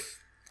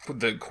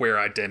the queer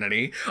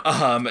identity,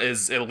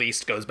 is at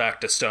least goes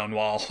back to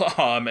Stonewall,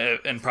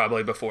 and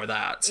probably before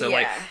that. So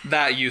like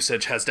that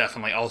usage has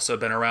definitely also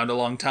been around a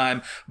long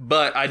time,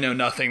 but I know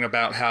nothing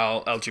about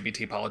how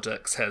LGBT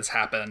politics has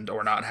happened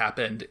or not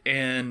happened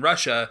in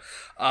Russia.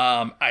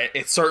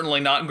 It's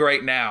certainly not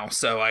great now,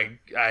 so I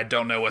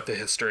don't know what the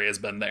history has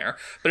been there.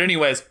 But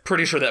anyways,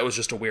 pretty sure that was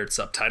just a weird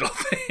subtitle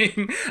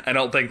thing. I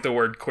don't think the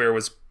word queer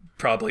was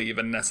probably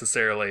even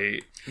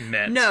necessarily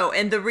meant. No,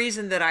 and the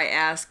reason that I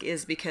ask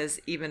is because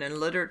even in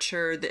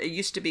literature, it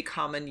used to be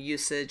common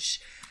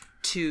usage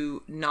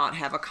to not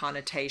have a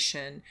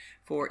connotation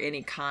for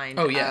any kind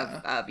of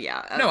I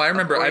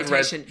remember I've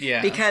read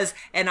orientation. Because,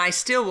 and I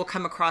still will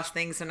come across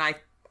things, and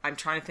I'm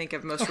trying to think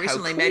of most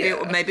recently,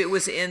 queer. maybe it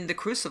was in The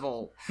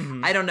Crucible.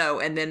 Mm-hmm. I don't know.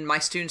 And then my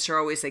students are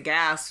always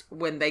aghast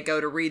when they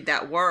go to read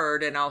that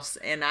word, and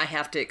I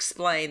have to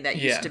explain that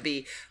used to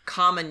be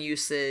common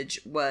usage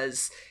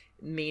was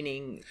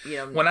meaning,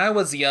 when I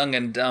was young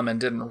and dumb and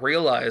didn't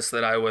realize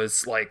that I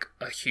was like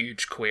a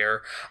huge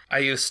queer, I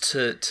used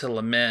to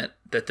lament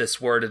that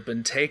this word had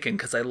been taken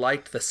because I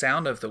liked the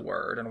sound of the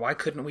word, and why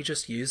couldn't we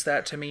just use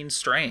that to mean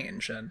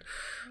strange? And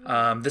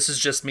this is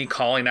just me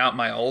calling out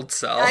my old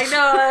self. I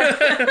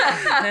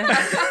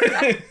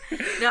know.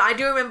 No, I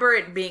do remember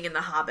it being in The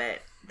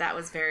Hobbit. That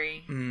was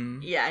very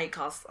he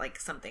calls like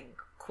something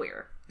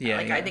queer.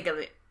 I think of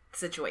the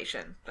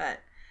situation,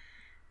 but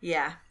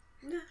yeah.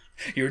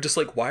 You were just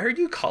like, why are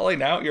you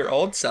calling out your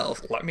old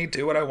self? Let me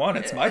do what I want.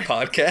 It's my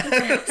podcast.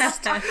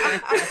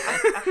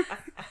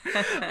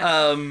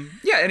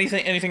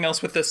 Anything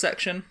else with this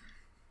section?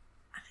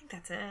 I think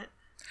that's it.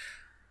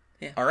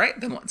 All right,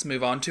 then let's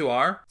move on to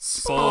our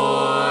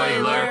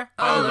Spoiler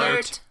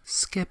alert.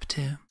 Skip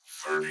to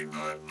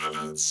 39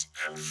 minutes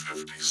and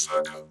 50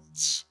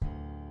 seconds.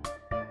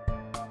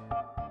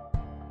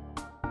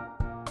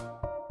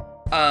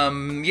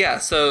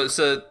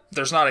 So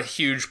there's not a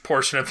huge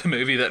portion of the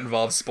movie that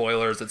involves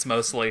spoilers. It's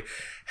mostly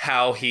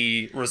how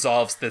he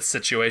resolves this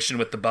situation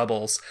with the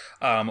bubbles,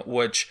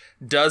 which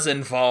does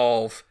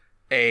involve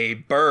a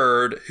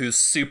bird who's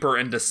super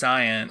into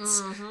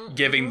science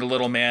giving the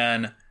little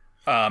man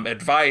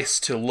advice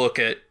to look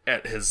at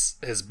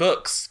his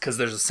books, because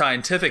there's a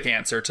scientific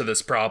answer to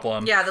this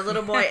problem. Yeah, the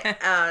little boy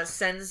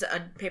sends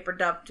a paper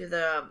dump to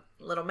the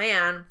little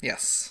man.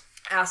 Yes.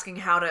 Asking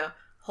how to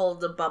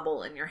hold the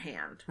bubble in your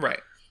hand.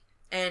 Right.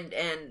 And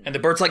the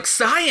bird's like,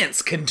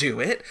 science can do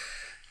it.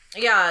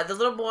 Yeah, the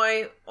little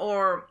boy,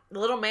 or the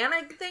little man,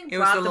 I think. It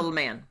was the little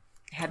man.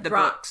 Had the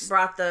books.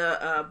 Brought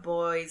the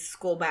boy's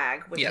school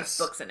bag with Yes.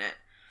 his books in it.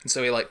 And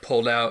so he like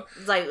pulled out.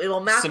 It's like, will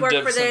math Some work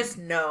diff- for some- this?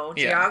 No.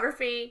 Yeah.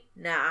 Geography?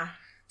 Nah.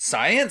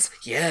 Science?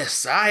 Yes,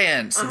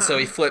 science. And so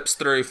he flips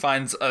through,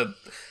 finds a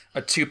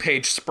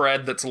 2-page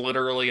spread that's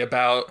literally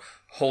about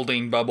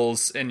holding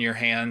bubbles in your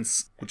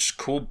hands, which is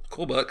cool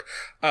book.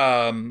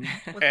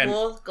 With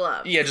wool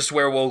gloves. Yeah, just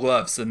wear wool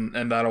gloves and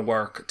that'll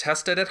work.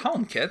 Test it at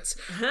home, kids.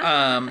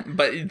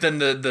 But then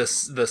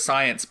the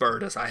science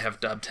bird, as I have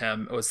dubbed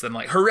him, was then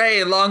like,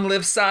 hooray, long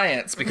live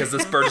science, because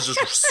this bird is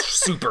just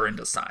super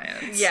into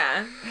science.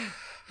 Yeah.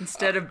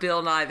 Instead of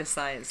Bill Nye the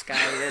Science Guy,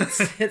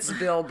 it's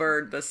Bill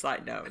Bird the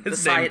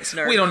science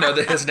nerd. We don't know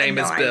that his name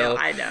is Bill.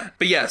 I know.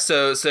 But yeah,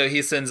 so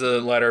he sends a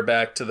letter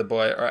back to the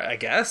boy, or I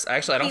guess.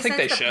 Actually, I don't think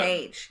they should.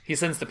 Page. He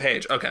sends the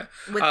page. Okay.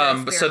 With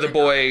the so the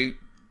boy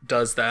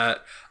does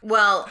that.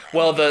 Well,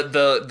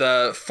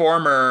 the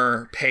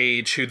former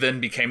page, who then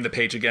became the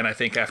page again, I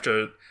think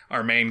after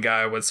our main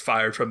guy was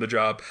fired from the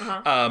job,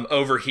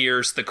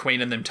 overhears the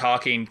queen and them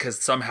talking,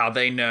 because somehow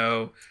they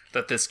know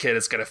that this kid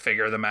is going to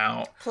figure them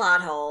out. plot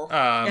hole.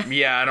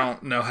 Yeah, I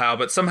don't know how,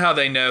 but somehow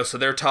they know. So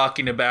they're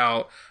talking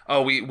about,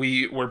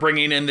 we're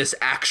bringing in this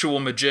actual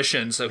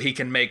magician so he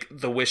can make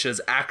the wishes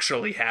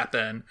actually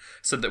happen,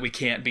 so that we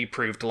can't be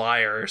proved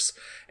liars.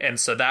 And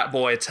so that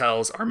boy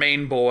tells our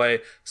main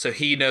boy, so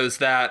he knows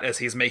that as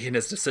he's making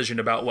his decision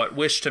about what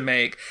wish to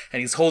make.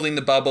 And he's holding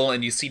the bubble,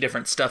 and you see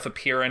different stuff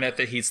appear in it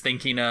that he's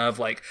thinking of,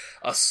 like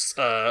a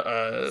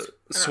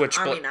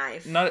switchblade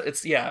knife.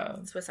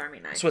 Swiss Army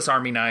knife. Swiss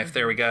Army knife.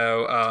 There we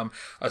go.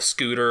 A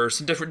scooter,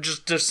 some different,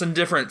 just some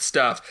different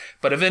stuff.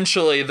 But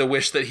eventually, the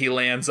wish that he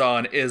lands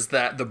on is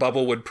that the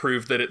bubble would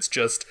prove that it's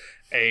just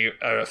a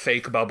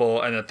fake bubble,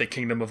 and that the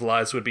Kingdom of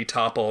Lies would be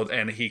toppled,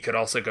 and he could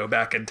also go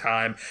back in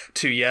time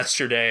to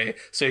yesterday,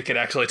 so he could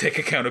actually take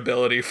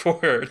accountability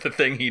for the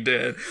thing he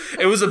did.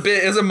 It was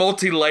a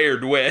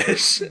multi-layered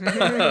wish,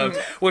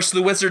 which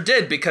the wizard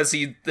did, because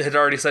he had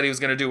already said he was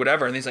going to do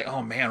whatever, and he's like,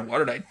 oh man, what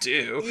did I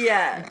do?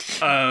 Yeah.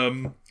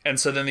 And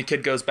so then the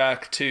kid goes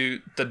back to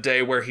the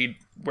day where he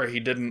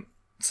didn't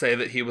say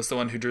that he was the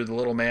one who drew the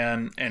little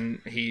man,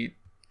 and he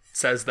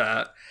says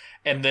that.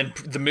 And then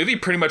the movie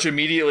pretty much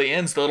immediately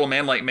ends. The little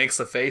man like makes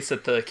a face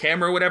at the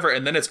camera or whatever,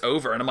 and then it's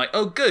over. And I'm like,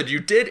 oh, good, you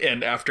did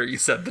end after you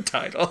said the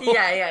title.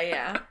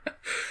 Yeah.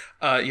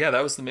 Yeah,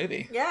 that was the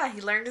movie. Yeah,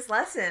 he learned his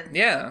lesson.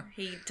 Yeah.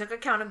 He took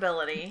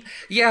accountability.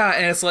 Yeah,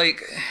 and it's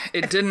like,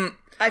 it didn't...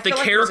 the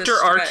character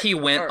arc he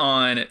went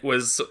on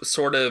was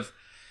sort of...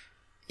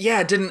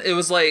 Yeah, it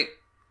was like,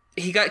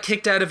 he got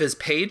kicked out of his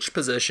page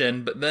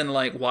position, but then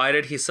like, why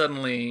did he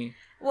suddenly...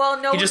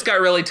 Well, He just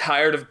got really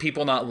tired of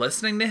people not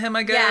listening to him,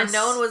 I guess. Yeah,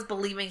 no one was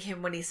believing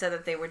him when he said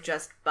that they were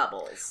just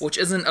bubbles. Which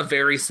isn't a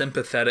very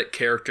sympathetic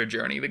character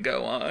journey to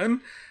go on.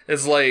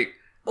 It's like...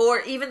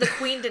 Or even the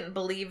queen didn't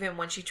believe him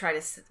when he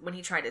tried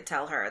to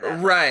tell her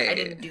that right. I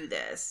didn't do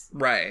this.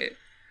 Right.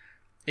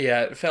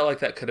 Yeah, it felt like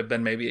that could have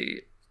been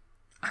maybe,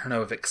 I don't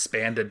know if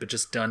expanded, but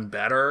just done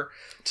better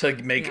to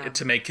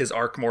make his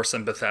arc more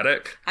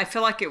sympathetic. I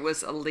feel like it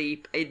was a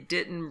leap. It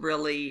didn't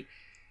really,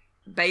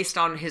 based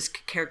on his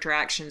character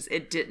actions,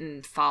 it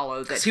didn't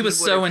follow that he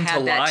was would so have into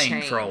had that lying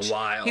change. for a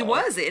while. He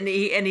was, and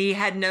he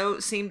had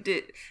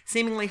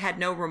seemingly had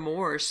no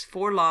remorse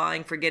for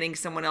lying, for getting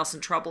someone else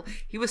in trouble.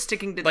 He was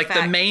sticking to the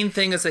fact. The main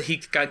thing is that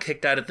he got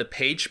kicked out of the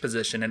page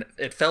position, and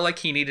it felt like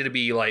he needed to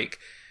be like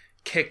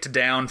kicked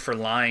down for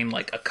lying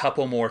like a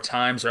couple more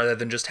times, rather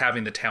than just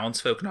having the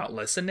townsfolk not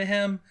listen to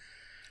him,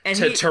 and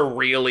to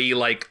really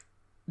like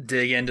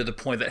dig into the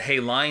point that, hey,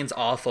 lying's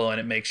awful and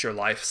it makes your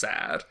life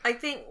sad. I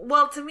think,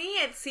 well, to me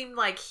it seemed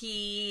like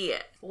he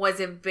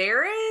was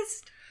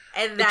embarrassed,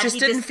 and that it just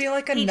didn't feel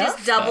like enough. He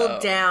just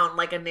doubled down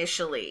like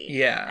initially.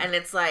 Yeah. And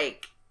it's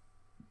like,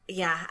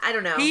 yeah, I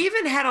don't know. He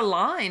even had a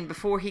line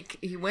before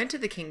he went to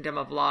the Kingdom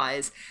of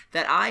Lies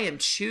that I am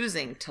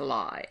choosing to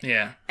lie.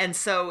 Yeah. And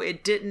so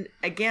it didn't,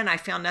 again, I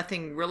found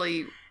nothing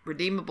really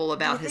redeemable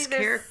about his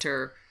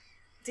character.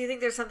 Do you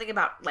think there's something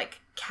about like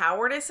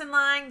cowardice in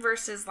lying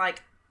versus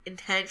like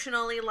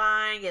intentionally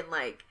lying, and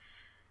like,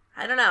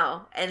 I don't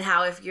know, and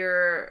how if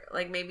you're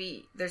like,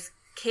 maybe there's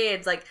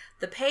kids, like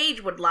the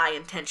page would lie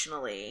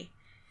intentionally,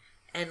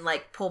 and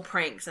like pull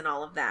pranks and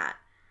all of that.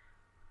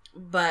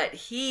 But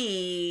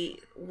he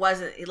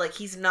wasn't like,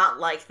 he's not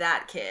like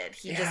that kid.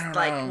 He Yeah, I just don't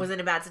like know. was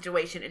in a bad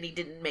situation and he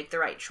didn't make the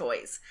right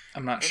choice.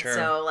 I'm not And sure.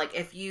 so like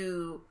if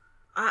you,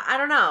 I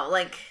don't know,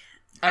 like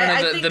I don't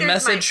know. think The there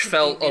message might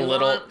felt be a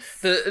little. nuance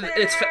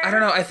It's. I there. don't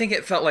know. I think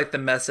it felt like the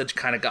message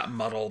kind of got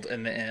muddled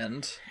in the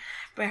end.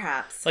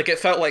 Perhaps. Like it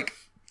felt like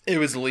it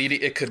was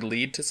leading. It could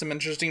lead to some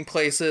interesting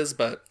places,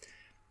 but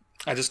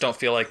I just don't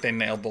feel like they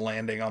nailed the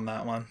landing on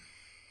that one.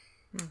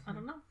 I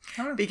don't know.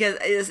 Because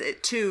is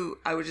it too?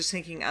 I was just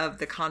thinking of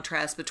the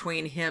contrast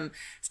between him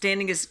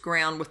standing his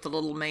ground with the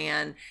little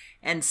man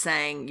and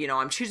saying, you know,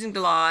 I'm choosing to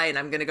lie and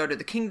I'm going to go to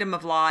the kingdom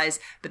of lies.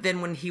 But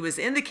then when he was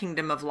in the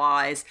kingdom of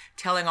lies,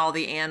 telling all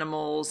the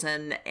animals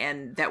and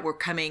that were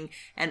coming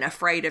and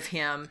afraid of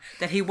him,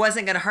 that he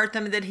wasn't going to hurt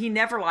them, and that he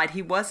never lied.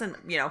 He wasn't,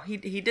 you know, he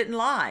didn't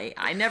lie.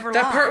 I never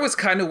lied. That part was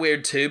kind of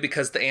weird too,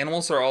 because the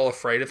animals are all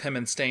afraid of him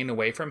and staying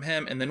away from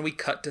him, and then we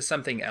cut to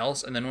something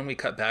else, and then when we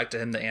cut back to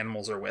him, the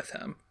animals are with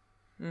him.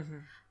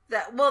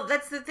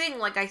 That's the thing.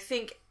 Like, I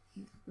think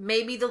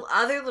maybe the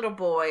other little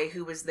boy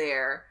who was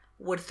there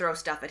would throw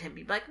stuff at him.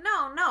 He'd be like,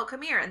 no,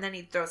 come here. And then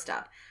he'd throw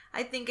stuff.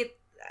 I think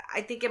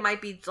it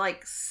might be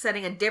like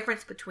setting a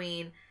difference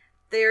between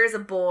there's a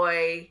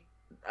boy,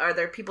 are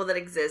there people that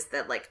exist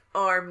that like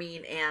are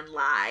mean and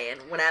lie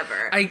and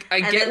whatever. I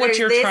And get then what there's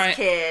you're this trying.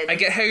 kid. I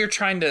get how you're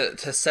trying to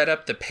set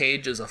up the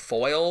page as a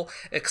foil,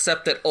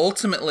 except that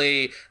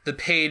ultimately the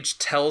page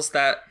tells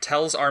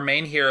our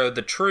main hero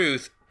the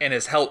truth and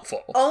is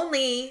helpful.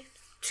 Only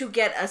to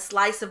get a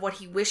slice of what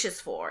he wishes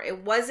for.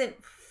 It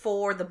wasn't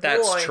for the boy.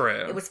 That's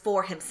true. It was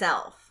for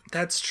himself.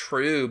 That's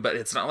true, but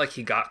it's not like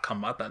he got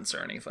comeuppance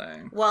or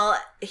anything. Well,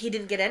 he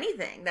didn't get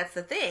anything. That's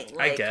the thing.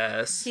 I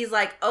guess. He's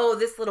like, oh,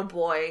 this little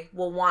boy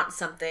will want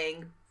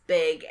something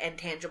big and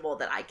tangible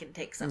that I can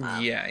take some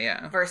of.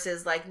 Yeah.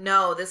 Versus like,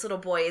 no, this little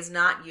boy is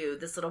not you.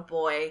 This little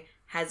boy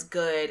has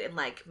good and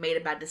like made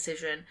a bad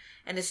decision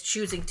and is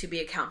choosing to be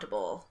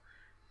accountable.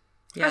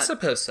 I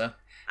suppose so.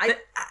 I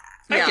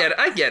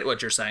I get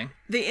what you're saying.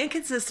 The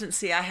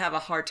inconsistency I have a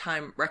hard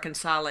time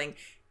reconciling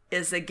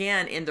is,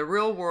 again, in the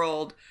real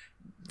world,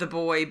 the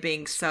boy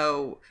being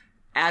so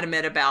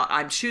adamant about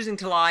I'm choosing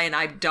to lie and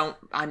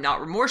I'm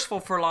not remorseful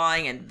for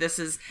lying, and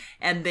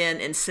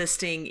then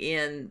insisting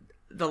in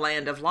the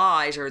land of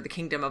lies or the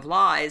kingdom of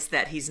lies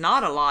that he's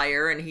not a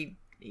liar and he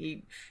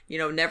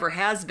never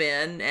has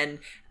been, and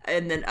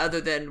then other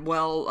than,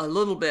 well, a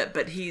little bit,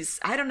 but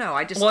I don't know.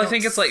 I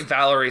think it's like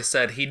Valerie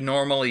said, he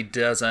normally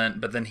doesn't,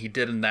 but then he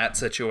did in that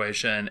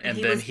situation, and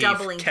He then was he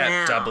doubling kept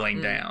down.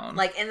 doubling down.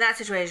 like in that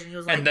situation, he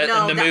was like, and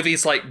no, the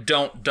movie's like,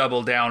 don't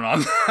double down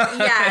on that.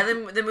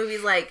 yeah, the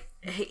movie's like,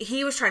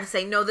 he was trying to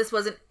say, no, this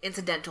wasn't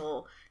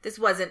incidental. This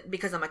wasn't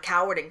because I'm a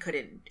coward and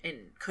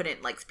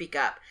couldn't like speak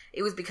up.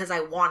 It was because I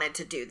wanted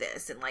to do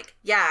this. And like,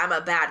 yeah, I'm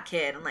a bad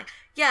kid. I'm like,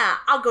 yeah,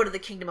 I'll go to the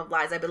kingdom of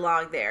lies. I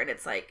belong there. And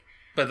it's like,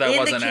 But that in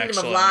wasn't the kingdom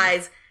actually. of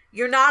lies,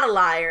 you're not a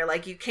liar.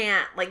 Like, you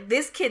can't, like,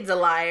 this kid's a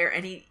liar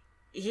and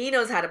he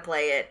knows how to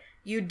play it.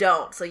 You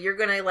don't. So you're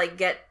going to like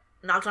get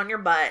knocked on your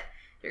butt.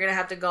 You're going to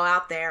have to go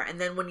out there. And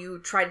then when you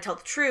try to tell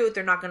the truth,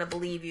 they're not going to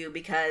believe you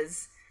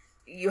because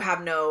you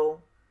have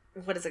no,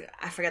 what is it?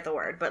 I forget the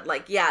word, but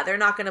like, yeah, they're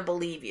not going to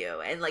believe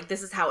you. And like,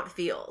 this is how it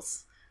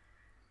feels.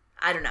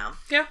 I don't know.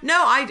 Yeah.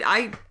 No,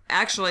 I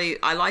actually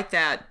like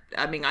that.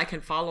 I mean, I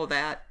can follow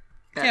that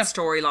Yeah,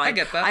 storyline. I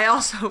get that. I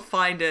also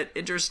find it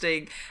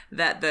interesting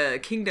that the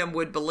kingdom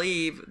would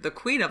believe the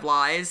queen of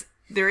lies.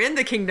 They're in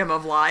the kingdom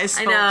of lies.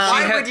 So I know.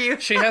 Why would you?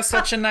 She has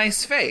such a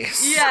nice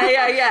face.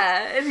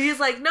 Yeah. And he's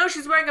like, no,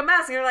 she's wearing a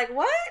mask. And you're like,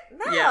 what?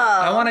 No. Yeah.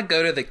 I want to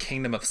go to the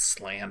kingdom of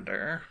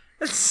slander.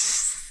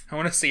 I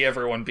want to see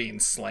everyone being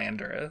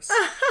slanderous.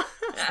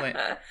 You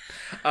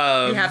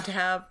have to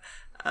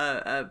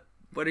have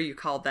what do you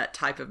call that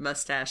type of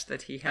mustache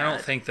that he had? I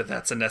don't think that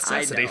that's a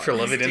necessity I know. for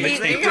living in the You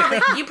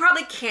kingdom.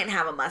 probably can't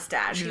have a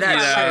mustache.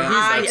 That's Yeah, true.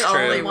 I'm He's the the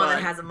only only one that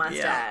one. has a mustache.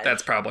 Yeah.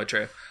 That's probably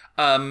true.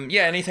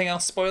 Yeah, anything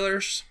else?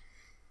 Spoilers?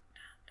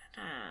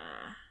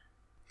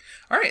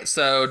 All right,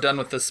 so done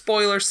with the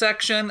spoiler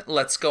section.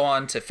 Let's go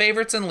on to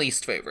favorites and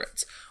least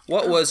favorites.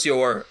 What was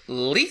your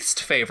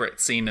least favorite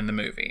scene in the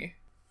movie?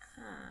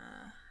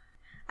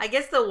 I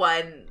guess the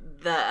one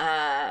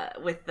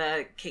with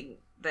the king,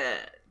 the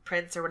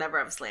prince or whatever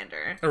of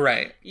slander.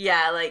 Right.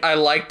 Yeah, like I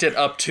liked it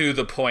up to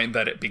the point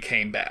that it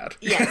became bad.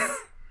 yes,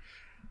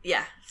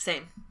 yeah,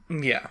 same.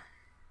 Yeah.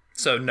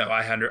 So no,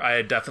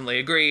 I definitely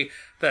agree.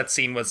 That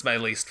scene was my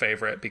least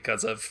favorite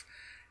because of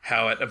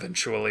how it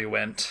eventually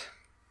went.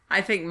 I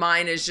think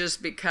mine is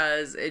just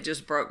because it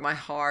just broke my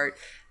heart.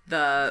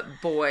 The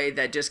boy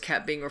that just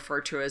kept being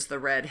referred to as the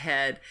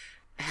redhead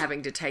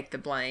having to take the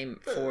blame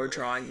for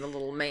drawing the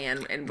little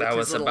man and with That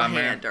was his a little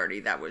bummer. hand dirty.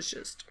 That was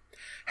just...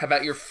 How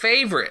about your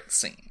favorite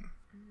scene?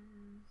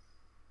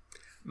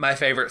 My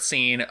favorite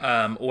scene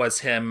was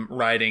him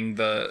riding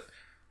the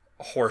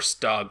horse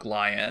dog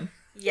lion.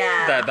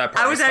 Yeah. That part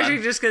I was fun.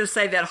 actually just going to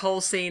say that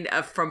whole scene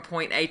of from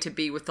point A to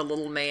B with the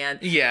little man,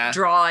 Yeah.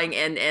 drawing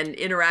and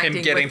interacting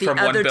Him getting with the from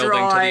one other building to the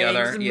drawings,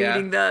 other,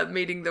 yeah.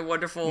 meeting the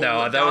wonderful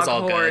No, that dog was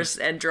all good. horse,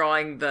 and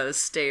drawing the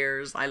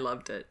stairs. I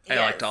loved it. I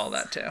liked Yes. all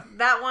that too.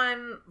 That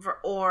one,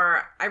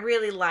 or I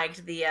really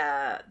liked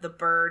the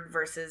bird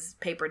versus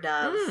paper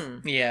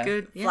dove Yeah.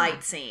 Good yeah.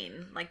 flight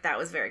scene. Like that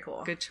was very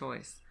cool. Good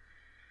choice.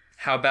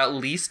 How about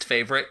least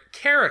favorite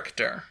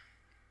character?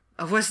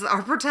 Was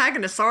our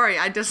protagonist? Sorry,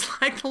 I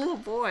dislike the little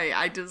boy.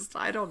 I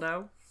don't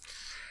know.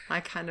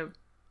 I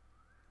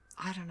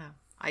don't know.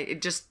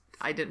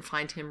 I didn't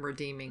find him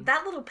redeeming.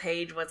 That little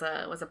page was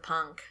a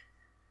punk.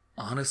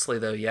 Honestly,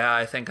 though, yeah,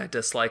 I think I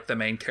dislike the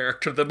main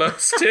character the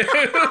most too.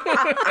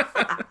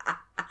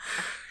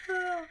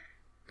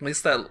 At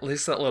least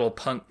that little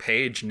punk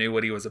Page knew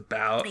what he was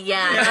about.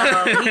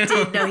 Yeah, no, he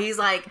did. No, he's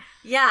like,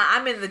 yeah,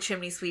 I'm in the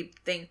chimney sweep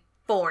thing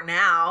for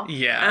now.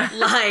 Yeah.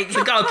 Like,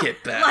 I'll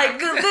get back. like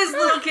this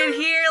little kid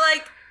here,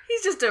 like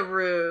he's just a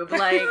rube.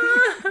 Like,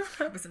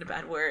 that wasn't a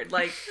bad word.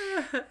 Like,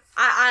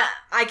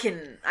 I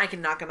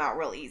can knock him out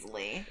real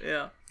easily.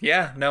 Yeah.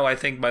 Yeah, no, I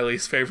think my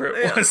least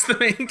favorite was the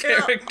main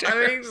character.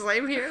 I mean,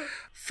 same here.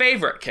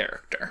 Favorite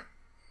character?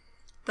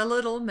 The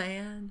little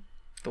man.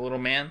 The little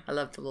man? I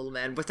love the little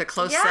man. With a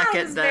close Yeah, it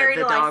second, was the very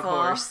dog delightful.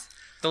 horse.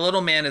 The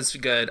little man is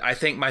good. I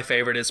think my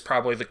favorite is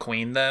probably the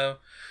queen, though.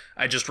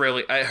 I just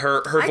really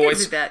her can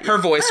voice do that, her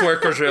yeah. voice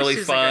work was really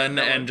She's a great fun,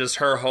 villain. and just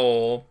her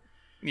whole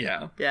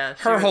Yeah,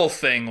 her whole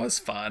thing was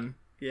fun.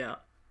 Yeah.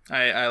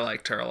 I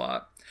liked her a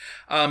lot.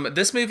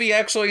 This movie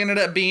actually ended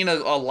up being a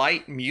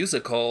light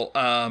musical.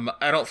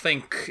 I don't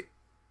think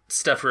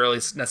stuff really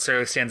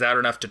necessarily stands out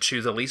enough to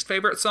choose a least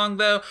favorite song,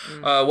 though.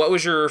 What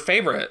was your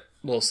favorite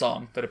little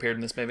song that appeared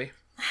in this movie?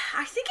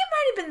 I think it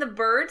might have been the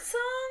bird song.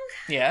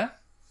 Yeah.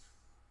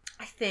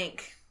 I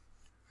think.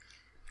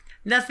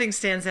 Nothing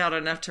stands out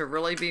enough to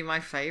really be my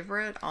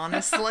favorite,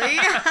 honestly.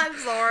 I'm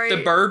sorry.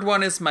 The bird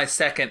one is my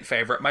second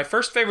favorite. My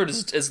first favorite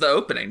is the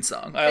opening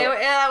song.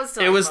 That was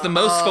It was the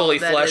most fully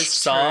that fleshed is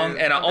song, true.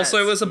 and also it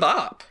That's was a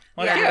bop.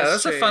 Like, Yeah, yeah, that's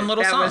that's a true. fun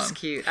little That song. was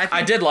cute.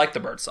 I did like the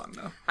bird song,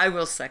 though. I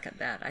will second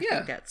that. I Yeah.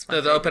 think that's my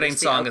The favorite. opening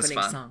It's the song is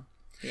opening fun. song.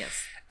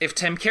 Yes. If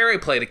Tim Curry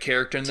played a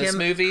character in this Tim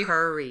movie,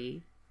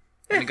 Curry.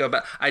 let me go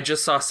back. I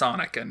just saw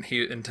Sonic, and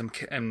Jim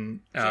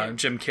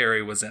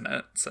Carrey was in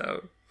it,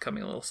 so cut me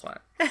a little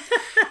slack.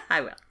 I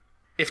will.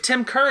 If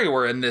Tim Curry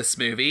were in this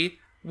movie,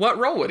 what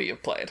role would he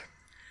have played?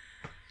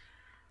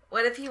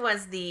 What if he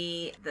was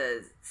the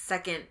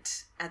second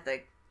at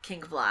the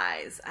King of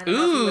Lies? I don't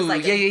know if he was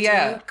like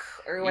yeah. Duke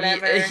or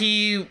whatever.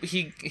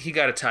 He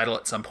got a title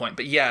at some point,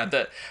 but yeah,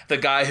 the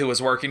guy who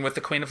was working with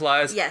the Queen of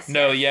Lies. Yes,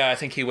 No, yes. yeah, I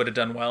think he would have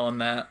done well in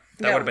that.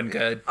 That would have been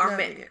good.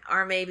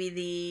 Or maybe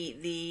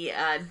the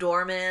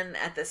doorman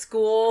at the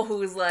school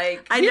who's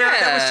like, I know. I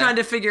was Yeah. trying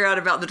to figure out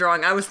about the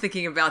drawing. I was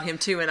thinking about him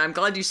too, and I'm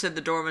glad you said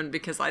the doorman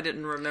because I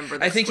didn't remember.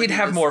 I think what he'd he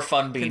have was more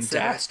fun being considered.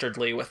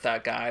 dastardly with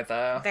that guy,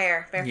 though.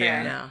 fair. Yeah.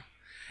 Yeah.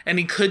 And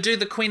he could do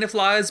the Queen of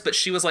Lies, but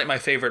she was like my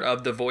favorite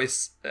of the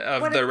voice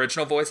of What the if-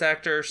 original voice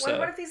actor. So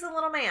What if he's a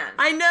little man?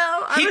 I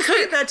know. I he was could.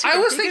 thinking that too. I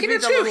was He could thinking be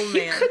it the too. little He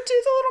man. could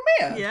do the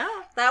little man.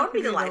 Yeah. That would be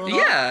He could delightful. little-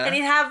 Yeah. And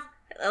he'd have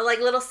like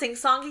little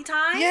sing-songy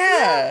time.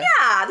 Yeah.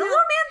 Yeah, the little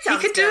man He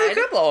sounds could do a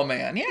good little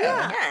man.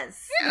 Yeah.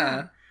 Yes.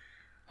 Yeah.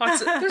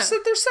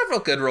 There's several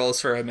good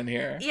roles for him in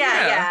here.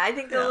 Yeah. I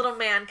think the little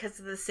man because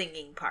of the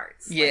singing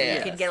parts. Like, Yeah.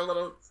 you can get a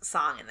little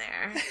song in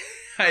there.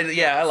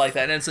 I like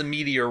that. And it's a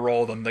meatier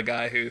role than the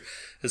guy who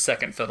is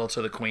second fiddle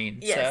to the Queen.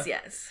 Yes, so.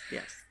 yes.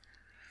 Yes.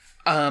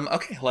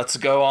 Okay, let's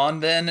go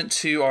on then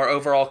to our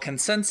overall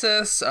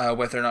consensus,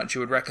 whether or not you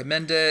would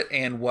recommend it,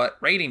 and what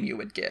rating you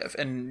would give.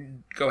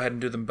 And go ahead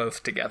and do them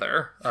both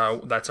together.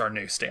 That's our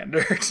new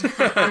standard.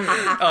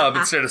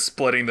 Instead of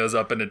splitting those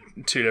up into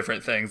two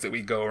different things that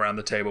we go around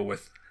the table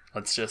with,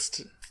 let's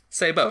just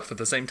say both at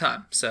the same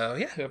time. So,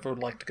 yeah, whoever would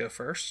like to go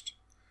first.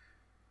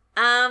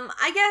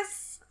 I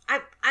guess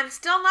I'm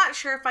still not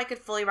sure if I could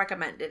fully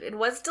recommend it. It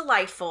was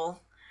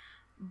delightful,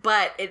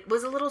 but it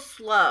was a little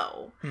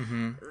slow.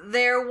 Mm-hmm.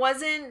 There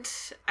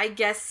wasn't, I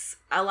guess,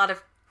 a lot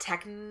of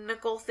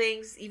technical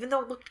things, even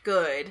though it looked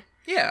good,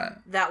 Yeah.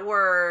 that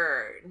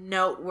were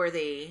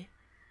noteworthy.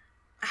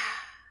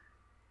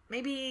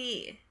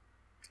 Maybe,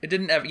 It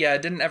didn't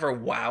ever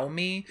wow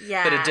me.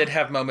 Yeah. But it did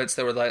have moments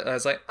that were like, I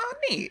was like, oh,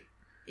 neat.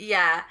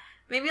 yeah,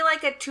 maybe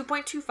like a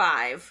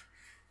 2.25.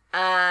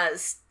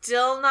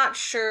 Still not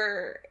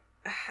sure.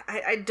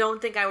 I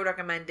don't think I would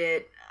recommend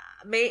it.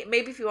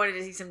 Maybe if you wanted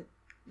to see some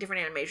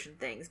different animation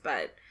things,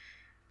 but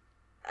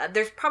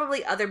there's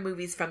probably other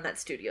movies from that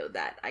studio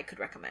that I could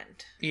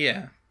recommend.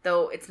 Yeah.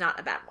 Though it's not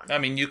a bad one. I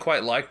mean, you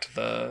quite liked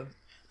the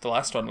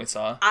last one we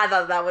saw. I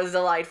thought that was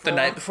delightful. The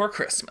Night Before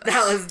Christmas.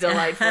 That was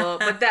delightful.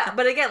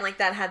 but again, like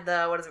that had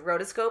the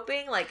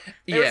rotoscoping. Like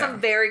there were Yeah.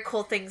 some very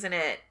cool things in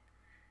it.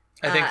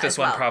 I think this as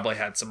one well. probably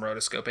had some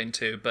rotoscoping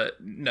too, but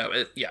no,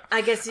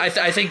 I guess I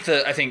think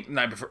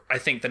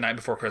the Night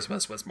Before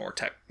Christmas was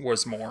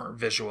more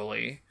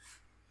visually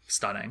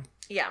stunning.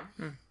 yeah.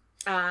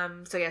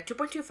 So yeah,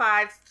 2.25.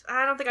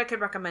 I don't think I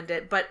could recommend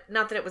it, but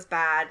not that it was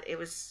bad. It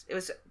was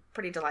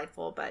pretty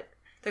delightful, but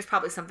there's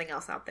probably something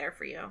else out there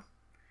for you.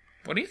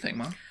 What do you think,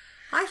 Mom?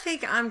 I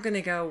think I'm going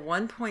to go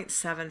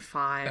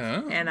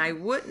 1.75, and I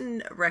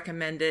wouldn't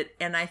recommend it.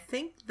 And I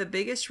think the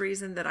biggest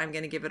reason that I'm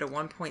going to give it a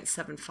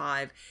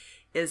 1.75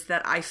 is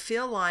that I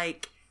feel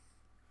like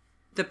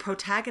the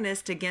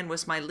protagonist, again,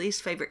 was my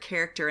least favorite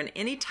character. And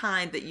any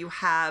time that you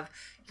have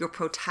your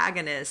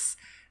protagonist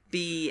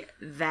be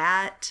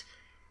that,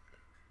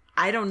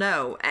 I don't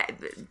know,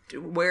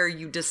 where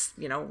you just,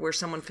 where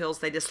someone feels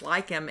they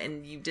dislike him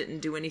and you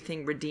didn't do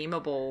anything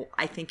redeemable,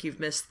 I think you've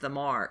missed the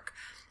mark.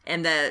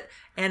 And the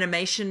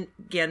animation,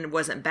 again,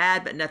 wasn't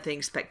bad, but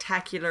nothing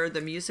spectacular. The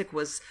music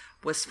was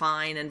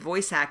fine, and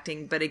voice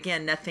acting, but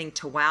again, nothing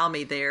to wow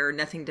me there,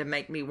 nothing to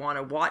make me want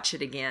to watch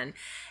it again.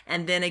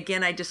 And then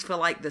again, I just feel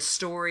like the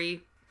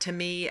story, to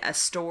me, a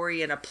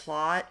story and a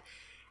plot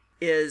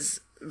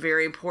is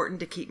very important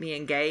to keep me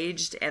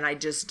engaged, and I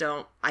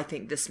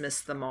think this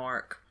missed the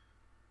mark.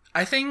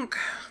 I think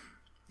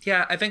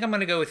I'm going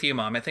to go with you,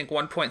 Mom. I think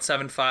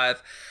 1.75.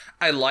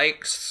 I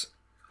liked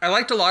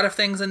a lot of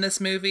things in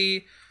this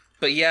movie,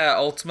 but yeah,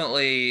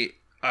 ultimately,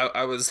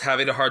 I was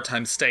having a hard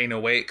time staying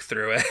awake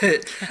through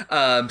it.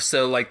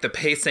 So, like, the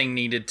pacing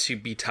needed to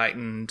be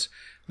tightened.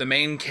 The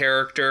main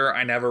character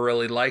I never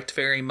really liked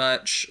very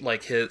much.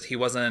 Like, his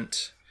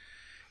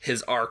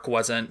arc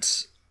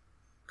wasn't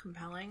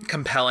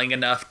compelling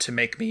enough to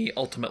make me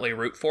ultimately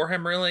root for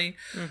him, really.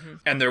 Mm-hmm.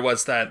 And there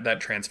was that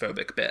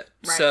transphobic bit.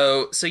 Right.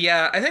 So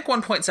yeah, I think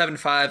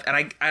 1.75,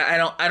 and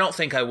I don't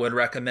think I would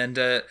recommend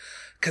it,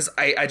 because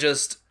I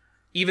just,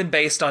 even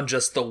based on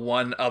just the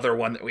one other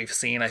one that we've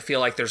seen, I feel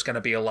like there's going to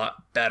be a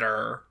lot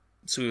better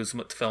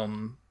Suuzumit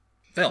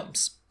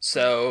films.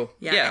 So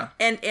yeah.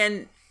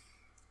 And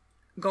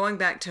going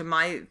back to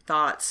my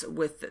thoughts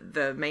with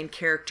the main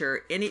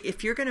character,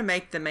 if you're going to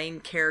make the main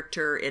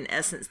character, in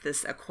essence,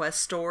 a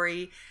quest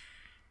story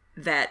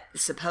that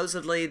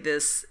supposedly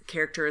this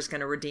character is going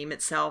to redeem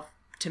itself,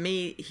 to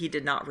me, he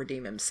did not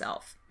redeem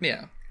himself.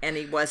 Yeah. And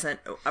he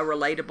wasn't a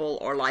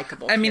relatable or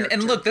likable character.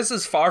 And look, this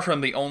is far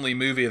from the only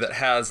movie that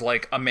has,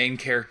 like, a main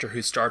character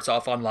who starts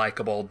off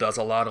unlikable, does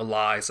a lot of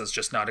lies, is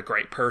just not a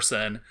great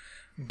person,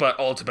 but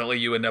ultimately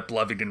you end up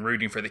loving and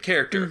rooting for the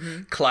character.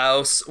 Mm-hmm.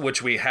 Klaus,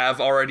 which we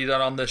have already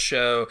done on this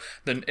show,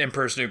 the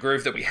Emperor's New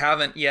Groove that we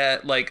haven't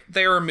yet, like,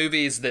 there are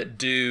movies that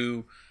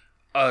do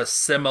a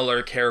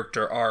similar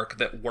character arc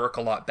that work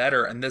a lot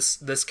better, and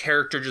this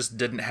character just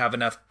didn't have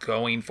enough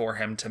going for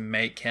him to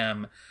make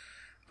him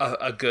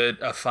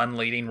a fun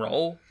leading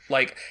role.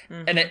 Like,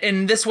 mm-hmm.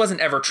 and this wasn't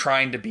ever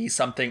trying to be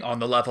something on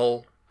the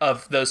level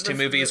of those two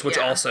movies, which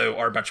also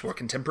are much more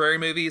contemporary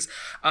movies.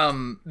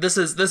 This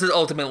is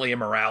ultimately a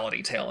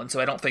morality tale, and so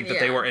I don't think that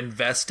they were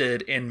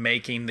invested in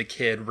making the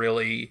kid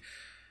really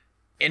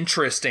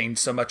interesting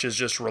so much as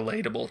just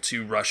relatable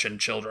to Russian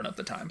children at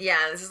the time. Yeah,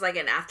 this is like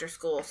an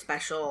after-school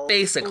special,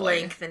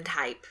 basically, length and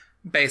type.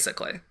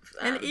 Basically,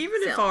 and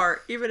even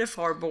if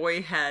our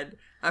boy had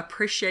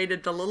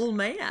appreciated the little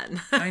man,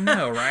 I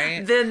know,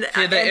 right? Then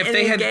if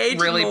they had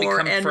really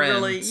become and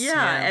friends,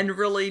 and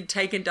really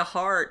taken to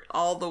heart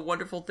all the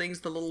wonderful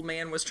things the little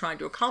man was trying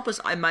to accomplish,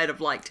 I might have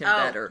liked him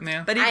better.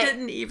 Yeah. But he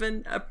didn't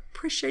even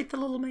appreciate the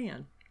little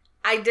man.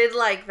 I did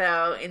like,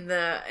 though, in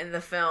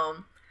the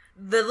film,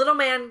 the little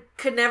man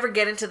could never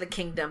get into the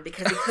kingdom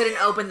because he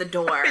couldn't open the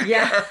door.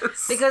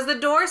 Yes. Because the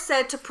door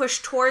said to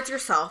push towards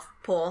yourself,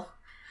 pull.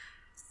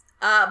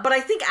 But I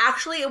think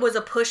actually it was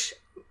a push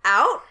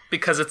out.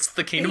 Because it's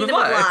the Kingdom of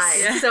Lies.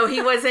 Yeah. So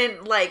he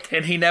wasn't like...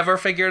 And he never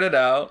figured it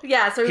out.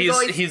 Yeah, so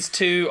he's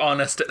too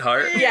honest at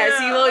heart. Yeah,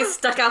 so he always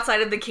stuck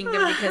outside of the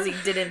kingdom because he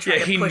didn't try to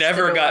push the door. Yeah, he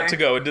never got to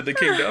go into the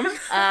kingdom.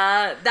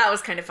 That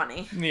was kind of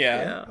funny.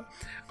 Yeah.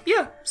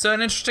 So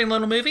an interesting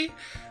little movie.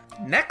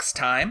 Next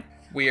time,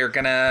 we are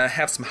going to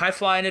have some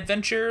high-flying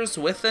adventures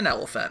with an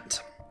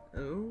elephant.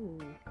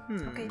 Ooh.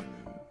 Okay.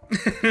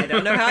 I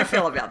don't know how I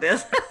feel about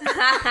this.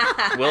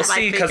 We'll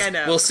see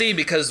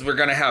because we're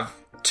going to have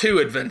 2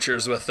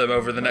 adventures with them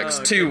over the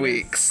next 2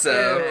 weeks.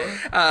 So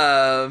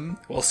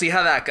we'll see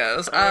how that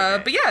goes.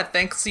 Okay. But yeah,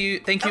 thank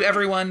you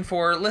everyone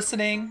for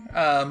listening.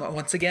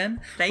 Once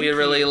again, we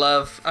really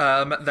love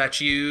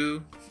that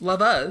you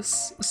love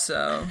us,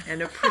 so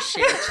and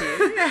appreciate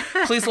you.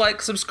 Please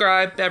like,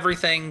 subscribe,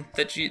 everything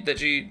that you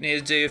need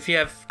to do. If you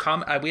have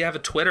we have a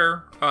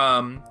Twitter.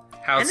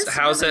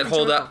 How's it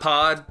hold up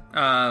pod?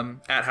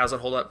 At How's It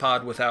Hold Up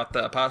Pod without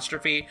the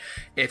apostrophe.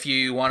 If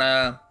you want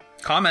to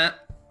comment,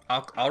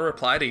 I'll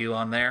reply to you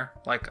on there.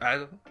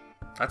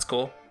 That's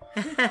cool.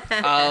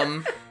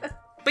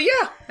 But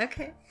yeah.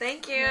 Okay.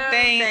 Thank you.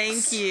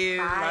 Thanks. Thank you.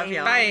 Bye. Love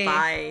y'all. Bye.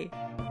 Bye.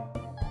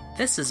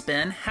 This has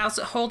been How's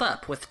It Hold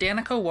Up with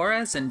Danica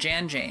Juarez and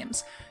Jan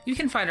James. You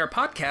can find our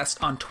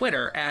podcast on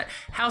Twitter at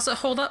How's It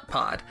Hold Up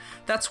Pod.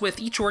 That's with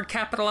each word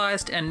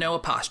capitalized and no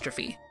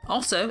apostrophe.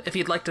 Also, if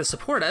you'd like to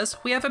support us,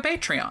 we have a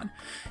Patreon.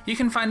 You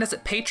can find us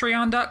at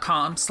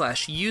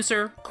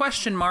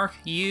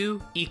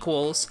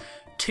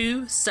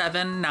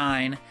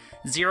patreon.com/user?u=279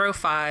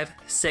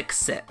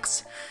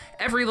 0566.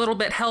 Every little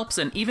bit helps,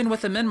 and even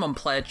with a minimum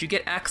pledge, you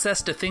get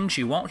access to things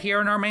you won't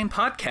hear in our main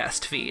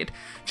podcast feed.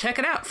 Check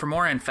it out for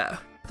more info.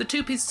 The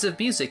 2 pieces of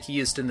music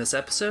used in this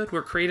episode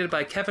were created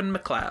by Kevin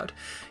MacLeod.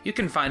 You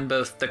can find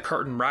both The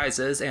Curtain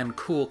Rises and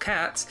Cool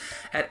Cats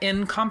at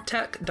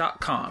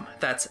incomptech.com.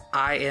 That's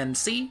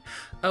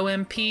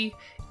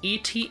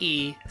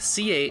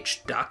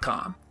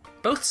INCOMPETECH.com.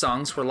 Both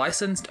songs were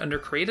licensed under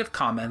Creative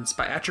Commons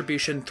by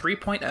Attribution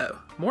 3.0.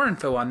 More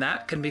info on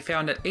that can be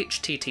found at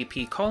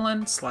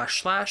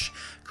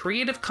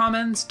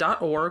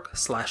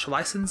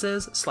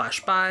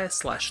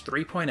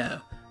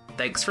http://creativecommons.org/licenses/by/3.0.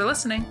 Thanks for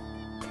listening.